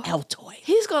So Altoid?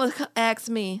 he's going to ask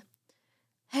me,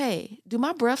 hey, do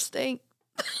my breath stink?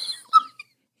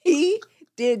 He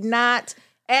did not.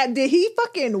 Did he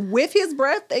fucking whiff his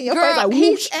breath in your Girl, face like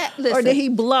whoosh? listen, or did he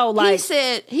blow like?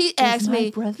 he asked my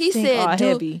me, breath he stink said, all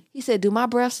heavy? he said, do my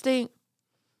breath stink?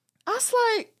 I was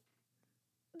like,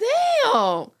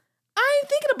 damn, I ain't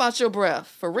thinking about your breath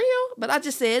for real. But I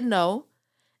just said no.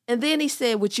 And then he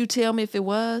said, would you tell me if it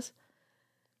was?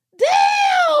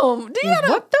 Damn,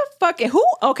 What the fuck? Who?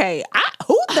 Okay,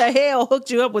 who the hell hooked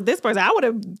you up with this person? I would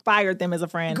have fired them as a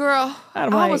friend. Girl,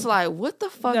 I was like, what the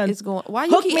fuck Yeah, is going? Why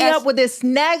you Hook keep me up with this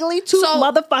snaggly tooth So,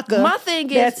 motherfucker. my thing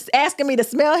is- that's asking me to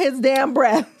smell his damn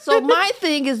breath. So my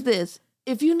thing is this: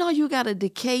 if you know you got a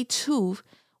decayed tooth,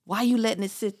 why you letting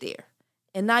it sit there?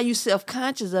 And now you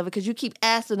self-conscious of it because you keep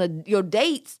asking your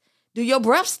dates, do your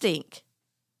breath stink?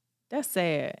 That's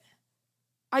sad.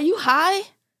 Are you high?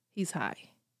 He's high,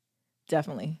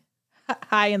 definitely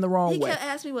high in the wrong He way. kept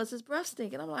asking me, was his breath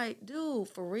stink? And I'm like, dude,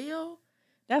 for real?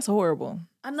 That's horrible.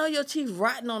 I know your teeth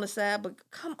rotten on the side, but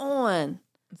come on.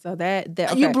 So that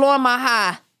okay. You blowing my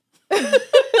high.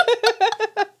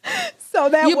 So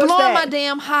that You was blowing that. my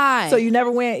damn high. So you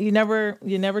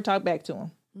never talked back to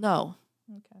him. No.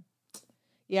 Okay.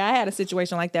 Yeah, I had a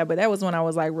situation like that, but that was when I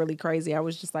was like really crazy. I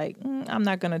was just like, I'm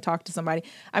not gonna talk to somebody.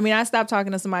 I mean, I stopped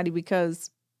talking to somebody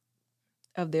because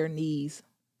of their knees.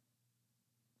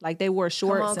 Like they wore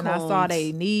shorts and I saw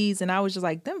their knees and I was just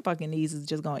like, them fucking knees is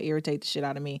just gonna irritate the shit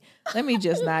out of me. Let me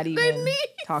just not even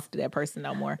talk to that person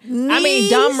no more. I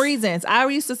mean, dumb reasons. I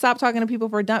used to stop talking to people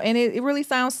for dumb, and it really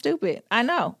sounds stupid. I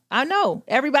know.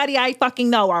 Everybody I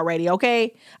fucking know already,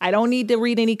 okay? I don't need to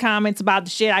read any comments about the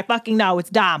shit. I fucking know.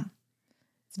 It's dumb.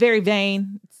 It's very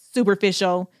vain, it's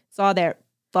superficial. It's all that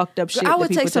fucked up shit. I would that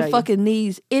people take some tell you. fucking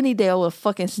knees any day with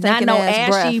fucking Not stinking no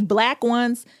ass ashy breath. black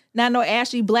ones. Not no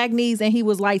ashy black knees, and he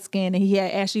was light skinned and he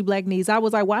had ashy black knees. I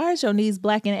was like, why is your knees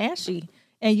black and ashy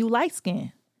and you light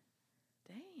skinned?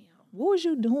 Damn. What was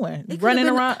you doing? could've Running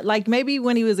been- around? Like maybe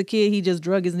when he was a kid, he just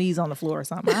drug his knees on the floor or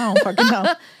something. I don't fucking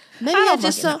know. Maybe I I don't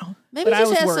just fucking know. maybe But I just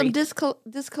was had worried. some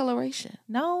discoloration.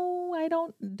 No, I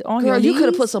don't. On Girl, your you could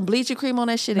have knees? put some bleaching cream on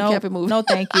that shit and No, kept it moving. no,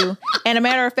 thank you. And a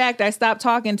matter of fact, I stopped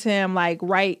talking to him like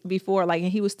right before, like,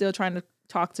 and he was still trying to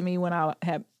talk to me when I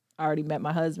had already met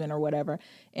my husband or whatever.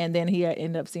 And then he had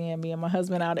ended up seeing me and my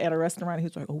husband out at a restaurant. He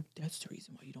was like, "Oh, that's the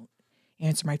reason why you don't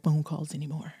answer my phone calls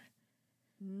anymore."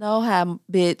 No,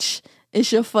 bitch.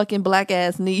 It's your fucking black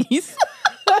ass knees.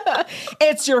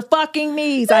 It's your fucking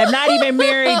knees. I'm not even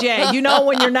married yet. You know,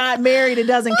 when you're not married, it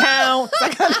doesn't count.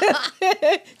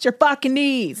 It's your fucking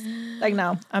knees. Like,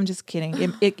 no, I'm just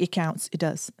kidding. It counts. It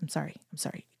does. I'm sorry.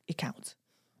 It counts.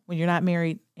 When you're not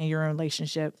married and you're in a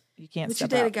relationship, you can't Would you step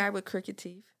date out. a guy with crooked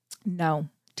teeth? No.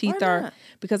 Teeth Why are, not?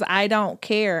 because I don't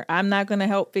care. I'm not going to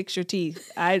help fix your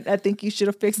teeth. I think you should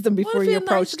have fixed them before if you he a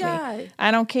approached nice guy? me.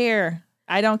 I don't care.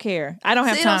 I don't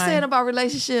have See time. what I'm saying about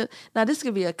relationship? Now, this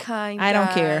could be a kind guy. I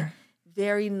don't care.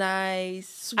 Very nice,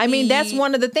 sweet. I mean, that's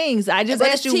one of the things. I just but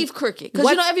asked his you. teeth crooked. Because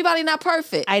you know everybody not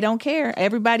perfect. I don't care.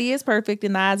 Everybody is perfect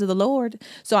in the eyes of the Lord.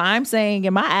 So I'm saying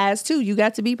in my eyes too, you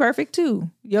got to be perfect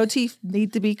too. Your teeth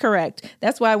need to be correct.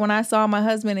 That's why when I saw my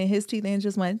husband and his teeth and it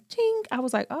just went ting, I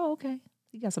was like, oh, okay.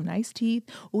 He got some nice teeth.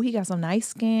 Oh, he got some nice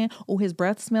skin. Oh, his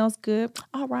breath smells good.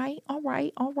 All right.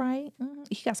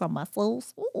 He got some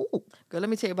muscles. Ooh. Girl, let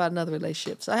me tell you about another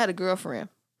relationship. So I had a girlfriend.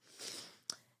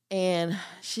 And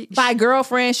by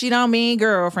girlfriend, she don't mean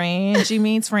girlfriend. She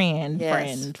means friend.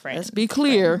 Yes, friend. Let's be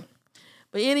clear. Friend.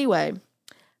 But anyway,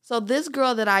 so this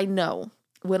girl that I know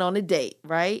went on a date,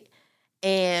 right?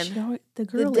 And the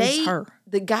girl is her.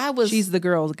 The guy was. She's the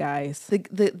girl, guys.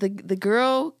 The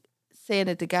girl saying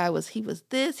that the guy was, he was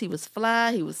this, he was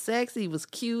fly, he was sexy, he was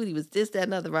cute, he was this, that,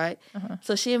 and other, right? Uh-huh.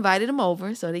 So she invited him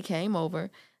over. So they came over.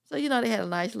 So, you know, they had a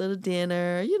nice little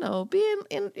dinner, you know, being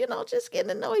in, you know, just getting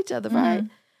to know each other, right?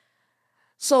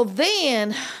 So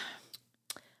then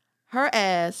her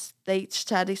ass, they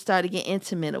started getting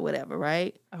intimate or whatever,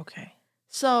 right? Okay.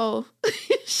 So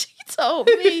she told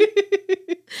me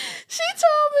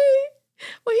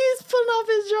when he was pulling off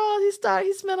his drawers,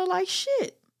 he smelling like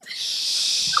shit.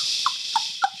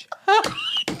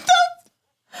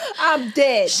 I'm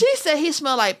dead. She said he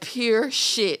smelled like pure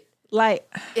shit. Like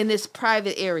in this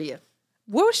private area.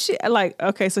 What was she like?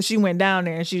 Okay, so she went down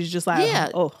there and she was just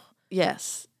like, oh.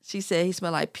 Yes. She said he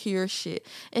smelled like pure shit.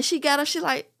 And she got up, she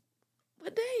like,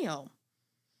 but damn.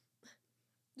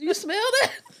 Do you smell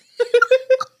that?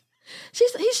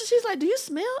 She's like, do you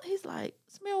smell? He's like,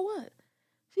 smell what?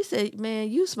 She said, man,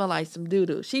 you smell like some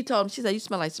doo-doo. She told him, she said, you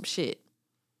smell like some shit.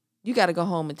 You got to go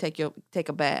home and take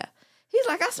a bath. He's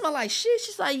like, I smell like shit.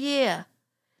 She's like, yeah.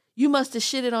 You must have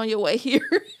shitted on your way here.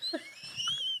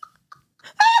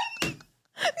 Not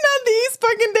these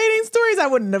fucking dating stories. I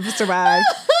wouldn't have survived.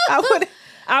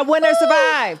 I wouldn't have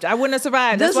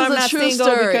survived. That's why I'm not single,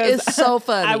 because it's so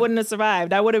funny. I wouldn't have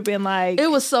survived. I would have been like,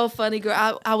 it was so funny,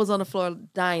 girl. I was on the floor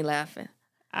dying laughing.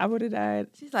 I would have died.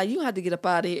 She's like, you have to get up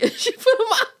out of here. She put him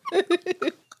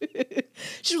out.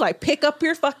 She was like, pick up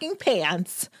your fucking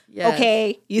pants. Yes.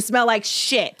 Okay. You smell like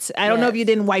shit. I don't know if you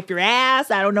didn't wipe your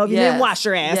ass. I don't know if you didn't wash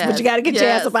your ass, but you got to get your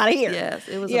ass up out of here. Yes,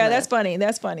 it was. Yeah, that's funny.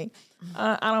 That's funny.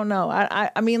 I don't know.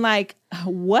 I mean, like,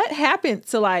 what happened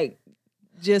to like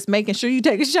just making sure you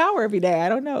take a shower every day? I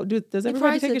don't know. Does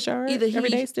everybody take a shower every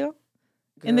day still?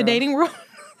 Girl. In the dating world?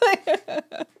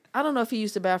 I don't know if he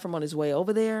used the bathroom on his way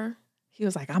over there. He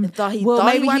was like,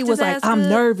 maybe he was like, I'm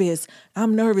nervous.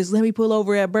 Let me pull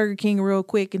over at Burger King real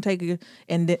quick and take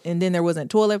and then there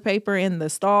wasn't toilet paper in the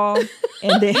stall.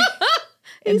 And then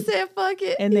he said, fuck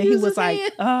it. And then he was like,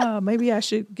 maybe I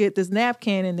should get this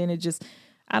napkin. And then it just,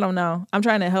 I don't know. I'm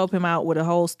trying to help him out with a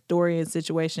whole story and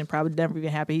situation. Probably never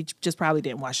even happened. He just probably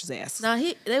didn't wash his ass. Now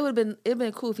it'd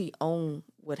been cool if he owned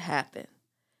what happened.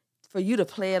 For you to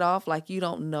play it off like you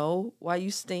don't know why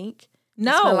you stink.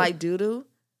 No. You smell like doo-doo.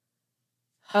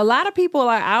 A lot of people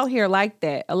are out here like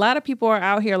that.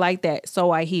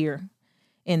 So I hear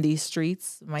in these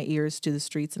streets, my ears to the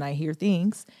streets, and I hear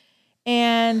things.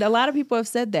 And a lot of people have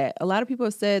said that. A lot of people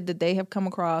have said that they have come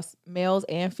across males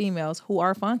and females who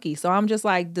are funky. So I'm just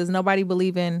like, does nobody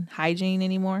believe in hygiene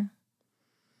anymore?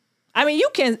 I mean, you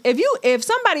can, if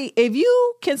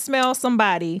you can smell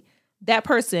somebody, that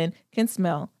person can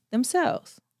smell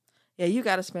themselves. Yeah, you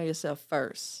got to smell yourself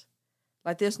first.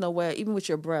 Like, there's no way, even with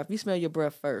your breath, you smell your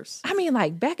breath first. I mean,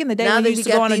 like, back in the day now when you used to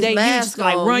go on a date, you just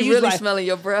like run, you really like, smelling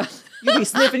your breath. You be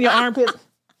sniffing your armpits.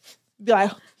 Be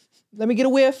like, let me get a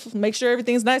whiff, make sure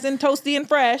everything's nice and toasty and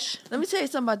fresh. Let me tell you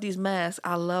something about these masks.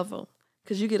 I love them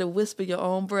because you get to whisper your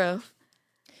own breath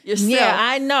yourself. Yeah,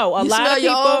 I know. You smell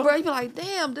your own breath. You be like,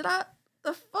 damn, did I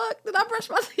brush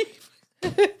my teeth?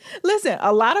 Listen,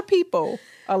 a lot of people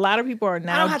are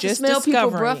now just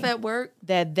discovering breath at work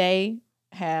that they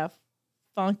have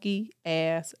funky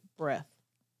ass breath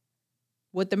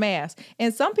with the mask.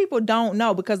 And some people don't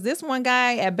know, because this one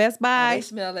guy at Best Buy, they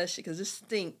smell that shit because it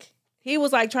stink. He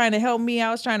was like trying to help me.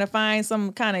 I was trying to find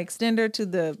some kind of extender to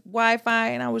the Wi-Fi,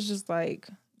 and I was just like,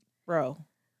 bro,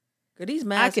 These I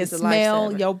masks can is a smell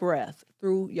lifesaver. your breath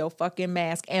through your fucking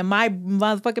mask. And my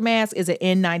motherfucking mask is an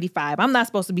N95. I'm not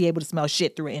supposed to be able to smell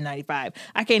shit through an N95.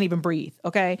 I can't even breathe,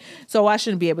 okay? So I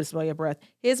shouldn't be able to smell your breath.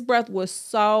 His breath was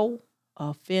so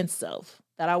offensive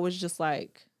that I was just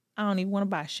like, I don't even want to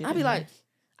buy shit. I'd be like,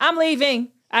 I'm leaving.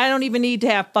 I don't even need to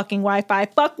have fucking Wi-Fi.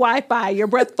 Fuck Wi-Fi. Your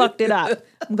breath fucked it up.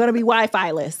 I'm going to be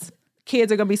Wi-Fi-less.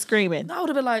 Kids are going to be screaming. I would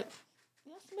have been like,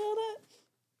 y'all smell that?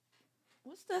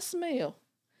 What's that smell?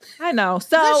 I know.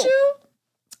 So Is that you?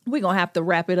 we're going to have to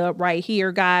wrap it up right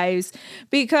here, guys,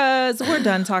 because we're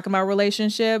done talking about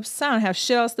relationships. I don't have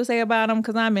shit else to say about them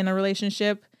because I'm in a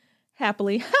relationship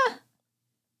happily.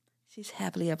 She's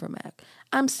happily ever after.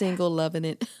 I'm single, loving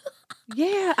it.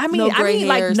 Yeah, I No mean, gray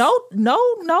like hairs. no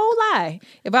lie.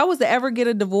 If I was to ever get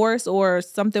a divorce or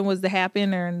something was to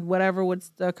happen or whatever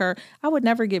was to occur, I would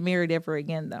never get married ever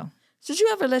again, though. Did you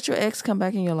ever let your ex come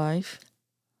back in your life?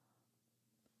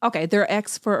 Okay, they're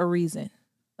ex for a reason.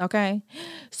 Okay,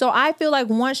 so I feel like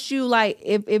once you like,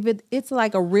 if it's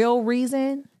like a real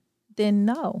reason, then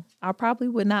no, I probably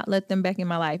would not let them back in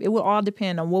my life. It would all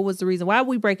depend on what was the reason. Why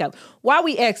we break up? Why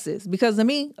we exes? Because of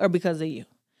me or because of you?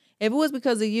 If it was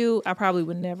because of you, I probably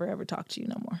would never ever talk to you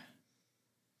no more.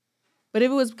 But if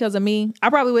it was because of me,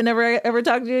 I probably would never ever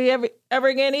talk to you ever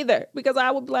again either. Because I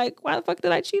would be like, why the fuck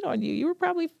did I cheat on you? You were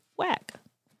probably whack.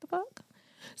 What the fuck?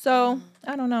 So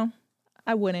I don't know.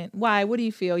 I wouldn't. Why? What do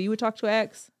you feel? You would talk to an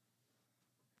ex?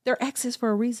 They're exes for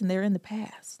a reason. They're in the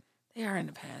past. They are in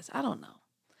the past. I don't know.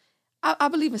 I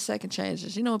believe in second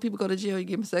chances. You know, when people go to jail, you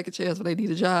give them a second chance when they need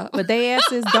a job. But they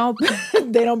asses don't.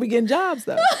 They don't be getting jobs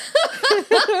though.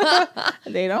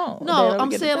 They don't. No, They don't I'm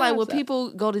get saying like jobs, when though.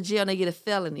 people go to jail and they get a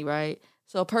felony, right?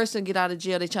 So a person get out of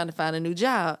jail, they trying to find a new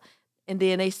job, and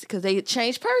then because they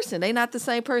change person, they not the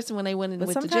same person when they went But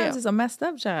to jail. sometimes it's a messed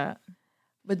up job.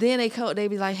 But then they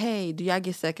be like, hey, do y'all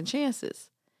get second chances?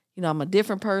 You know, I'm a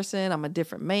different person. I'm a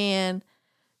different man.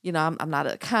 You know, I'm not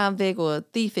a convict or a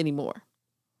thief anymore.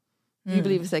 Do you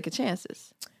believe in second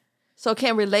chances? So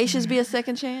can relations be a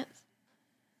second chance?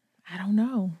 I don't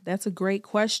know. That's a great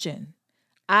question.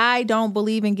 I don't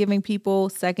believe in giving people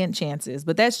second chances,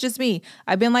 but that's just me.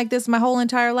 I've been like this my whole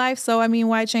entire life. So, I mean,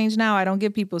 why change now? I don't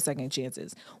give people second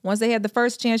chances. Once they had the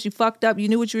first chance, you fucked up. You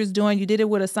knew what you was doing. You did it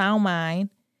with a sound mind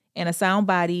and a sound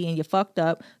body and you fucked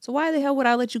up. So why the hell would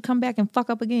I let you come back and fuck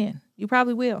up again? You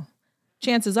probably will.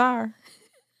 Chances are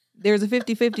there's a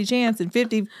 50-50 chance, and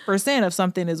 50% of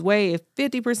something is way, if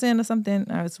 50% of something,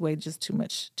 it's way just too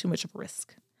much of a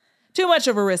risk. Too much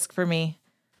of a risk for me.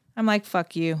 I'm like,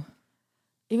 fuck you.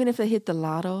 Even if they hit the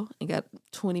lotto and got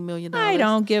 $20 million. I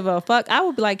don't give a fuck. I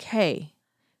would be like, hey,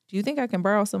 do you think I can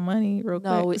borrow some money real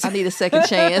quick? No, I need a second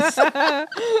chance. So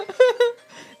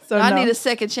I need a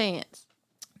second chance.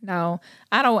 No,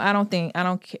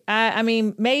 I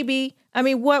mean, maybe. I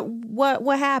mean,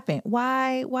 what happened?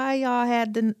 Why y'all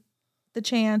had the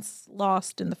chance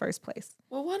lost in the first place?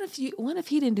 Well, what if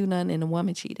he didn't do nothing and the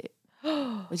woman cheated?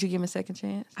 Would you give him a second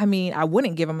chance? I mean, I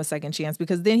wouldn't give him a second chance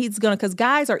because then because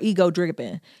guys are ego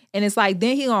driven. And it's like,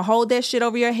 then he gonna hold that shit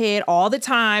over your head all the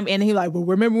time. And he like, well,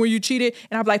 remember when you cheated?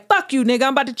 And I'm like, fuck you, nigga,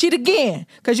 I'm about to cheat again.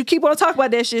 Cause you keep on talking about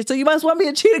that shit. So you must want me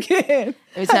to cheat again.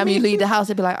 Every time you leave the house,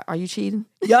 they'd be like, are you cheating?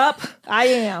 Yup, I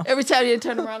am. Every time you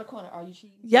turn around the corner, are you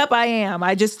cheating? Yup, I am.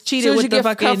 I just cheated with the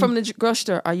fucking... come from the grocery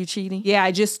store, are you cheating? Yeah,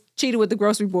 I just cheated with the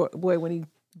grocery boy when he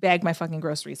bagged my fucking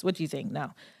groceries. What do you think? No.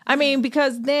 I mean,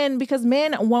 because men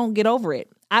won't get over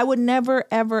it. I would never,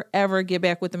 ever, ever get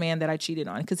back with the man that I cheated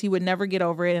on because he would never get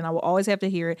over it and I will always have to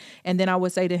hear it. And then I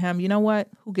would say to him, you know what?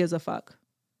 Who gives a fuck?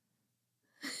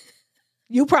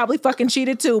 You probably fucking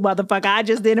cheated too, motherfucker. I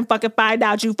just didn't fucking find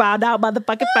out. You found out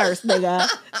motherfucking first, nigga.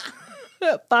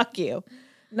 Fuck you.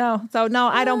 No,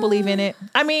 I don't believe in it.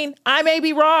 I mean, I may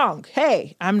be wrong.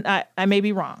 Hey, I may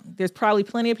be wrong. There's probably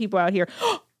plenty of people out here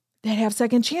that have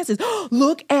second chances.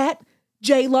 Look at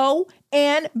J-Lo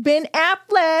and Ben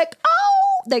Affleck.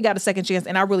 Oh, they got a second chance,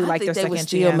 and I really like their second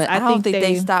chance. I don't think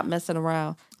they stopped messing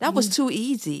around. That was too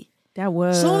easy. That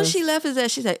was. As soon as she left his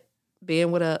ass, she said,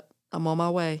 Ben, what up? I'm on my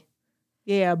way.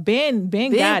 Yeah, Ben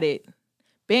got it.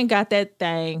 Ben got that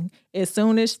thing as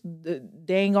soon as the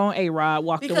dang on A-Rod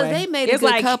walked away. Because they made a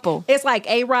good couple. It's like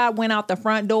A-Rod went out the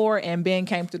front door and Ben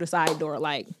came through the side door.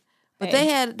 Like, but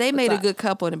they made a good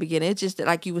couple in the beginning. It's just that,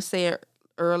 like you were saying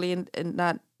early and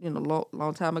not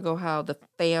long time ago, how the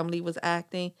family was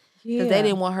acting because they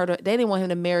didn't want him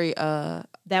to marry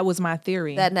that was my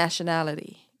theory. That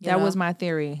nationality. That was my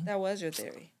theory. That was your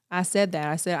theory. I said that.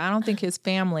 I said, I don't think his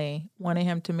family wanted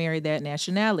him to marry that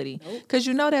nationality. Because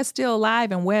that's still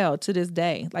alive and well to this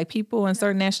day. Like people in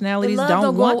certain nationalities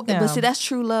don't want them. But see, that's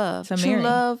true love. True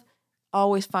love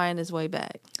always finds its way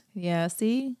back. Yeah,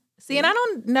 see? See, and I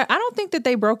don't think that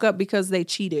they broke up because they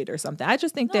cheated or something. I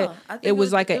just think that I think it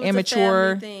was like an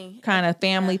immature kind of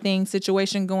family Yeah. thing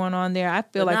situation going on there. I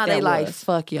feel But like now that they like, was.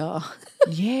 fuck y'all.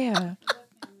 Yeah.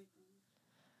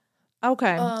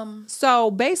 Okay. Um, So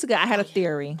basically, I had a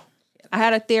theory. I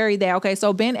had a theory that, okay,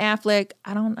 so Ben Affleck,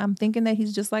 I'm thinking that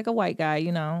he's just like a white guy,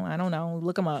 you know. I don't know.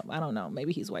 Look him up. I don't know.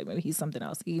 Maybe he's white. Maybe he's something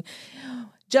else.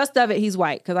 Just of it, he's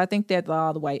white. Because I think that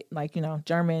all the white, like, you know,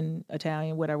 German,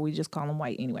 Italian, whatever, we just call him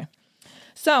white anyway.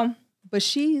 So, but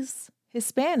she's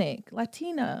Hispanic,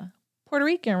 Latina, Puerto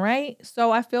Rican, right?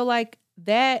 So I feel like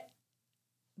that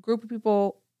group of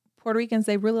people, Puerto Ricans,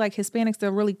 they really like Hispanics. They're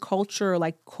really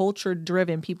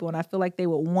culture-driven people. And I feel like they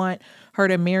would want her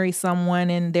to marry someone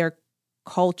in their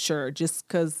culture just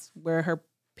because where her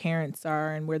parents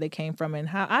are and where they came from and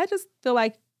how. I just feel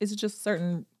like it's just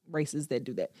certain races that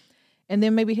do that. And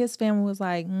then maybe his family was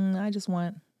like, I just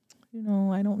want, you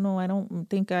know, I don't know. I don't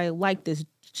think I like this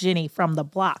Jenny from the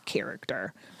Block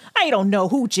character. I don't know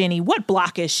who Jenny. What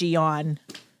block is she on?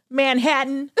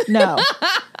 Manhattan? No,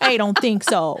 I don't think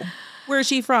so. Where's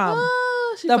she from?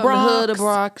 she The from Bronx? the hood of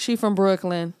Bronx. She from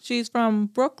Brooklyn. She's from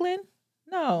Brooklyn?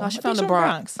 No, She I from think the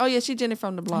Bronx. Oh yeah, she Jenny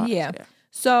from the Bronx. Yeah.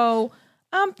 So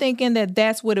I'm thinking that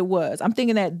that's what it was. I'm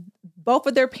thinking that both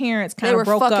of their parents kind of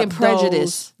broke up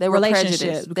prejudiced. They were relationships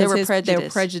prejudiced. because They were they were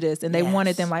prejudiced. prejudiced, and they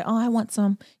wanted them like, oh, I want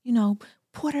some, you know,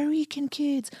 Puerto Rican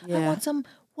kids. I Yeah. want some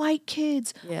white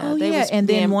kids. Yeah, Oh they yeah. was And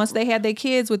then being- once they had their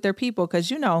kids with their people,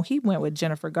 because you know he went with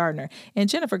Jennifer Gardner, and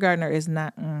Jennifer Gardner is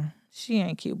not. She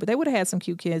ain't cute, but they would have had some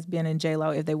cute kids, Ben and J-Lo,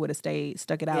 if they would have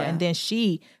stuck it out. Yeah. And then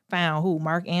she found who?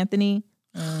 Mark Anthony.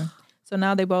 So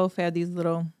now they both have these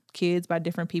little kids by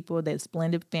different people. That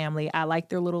blended family. I like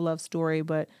their little love story,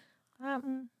 but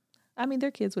I mean,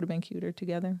 their kids would have been cuter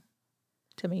together,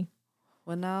 to me.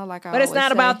 Well, now, like I But it's always not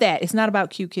say- about that. It's not about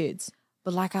cute kids.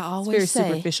 But like I It's always very say,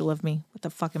 superficial of me. What the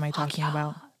fuck am I talking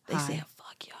about? They Hi. said,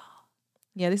 fuck y'all.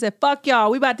 Yeah, they said, fuck y'all.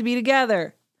 We about to be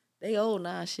together. They old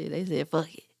now shit. They said,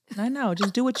 fuck it. I know.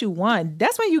 Just do what you want.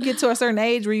 That's when you get to a certain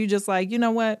age where you just like, you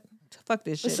know what? Fuck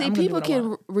this shit. But see, I'm gonna do people what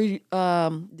I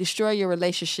want. can destroy your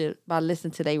relationship by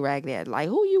listening to they rag that. Like,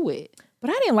 who you with? But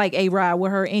I didn't like A-Rod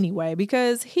with her anyway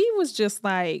because he was just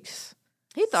like...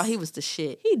 He thought he was the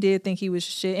shit. He did think he was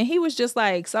shit. And he was just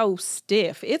like so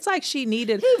stiff. It's like she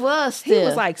needed... He was He still.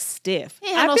 was like stiff.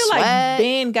 He had I no feel like swag.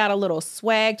 Ben got a little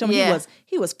swag to him. Yeah.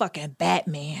 He was fucking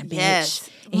Batman, bitch. Yes.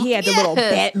 And he had the little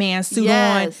Yes. Batman suit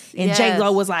Yes. on. And Yes.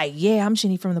 J-Lo was like, yeah, I'm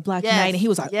Jenny from the Block Yes. tonight. And he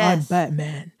was like, I'm Yes.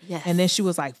 Batman. Yes. And then she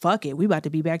was like, fuck it. We about to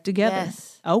be back together.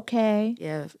 Yes. Okay.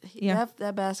 Yeah. Yeah.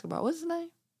 That basketball. What's his name?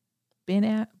 But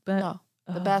No.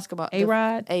 The basketball.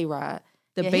 A-Rod? A-Rod.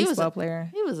 the Yeah, he was baseball a- player.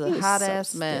 He was a He was hot so ass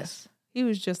stiff. mess. He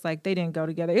was just like, they didn't go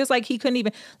together. It was like he couldn't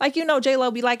even, like, you know,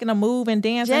 J-Lo be liking to move and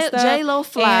dance and stuff. J-Lo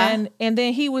fly. And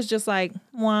then he was just like,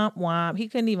 womp, womp. He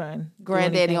couldn't even do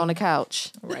Granddaddy on the anything.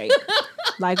 couch. Right.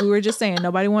 Like we were just saying,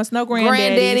 nobody wants no granddaddy.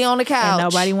 Granddaddy on the couch. And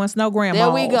nobody wants no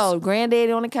grandma. There we go.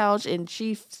 Granddaddy on the couch, and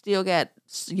she still got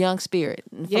young spirit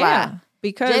and fly. Yeah.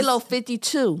 Because J-Lo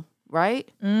 52, right?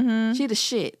 Mm-hmm. She the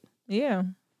shit. Yeah.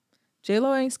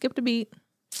 J-Lo ain't skipped a beat.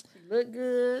 She look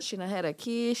good. She done had a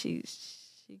kid. She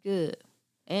good.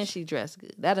 And she dressed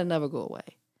good. That'll never go away.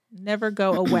 Never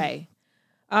go away.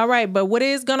 All right, but what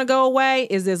is gonna go away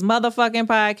is this motherfucking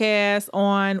podcast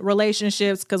on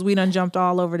relationships because we done jumped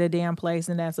all over the damn place,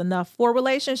 and that's enough for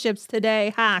relationships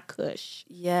today. Hi, Kush.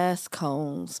 Yes,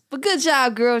 Combs. But good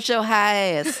job, girl. Show high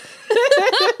ass.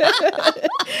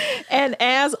 And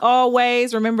as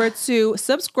always, remember to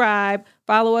subscribe,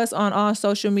 follow us on all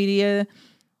social media,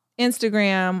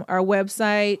 Instagram, our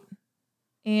website,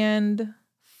 and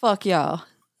Fuck y'all.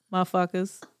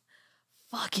 motherfuckers.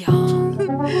 Fuck y'all.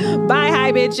 Bye,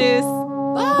 hi bitches.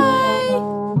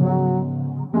 Bye.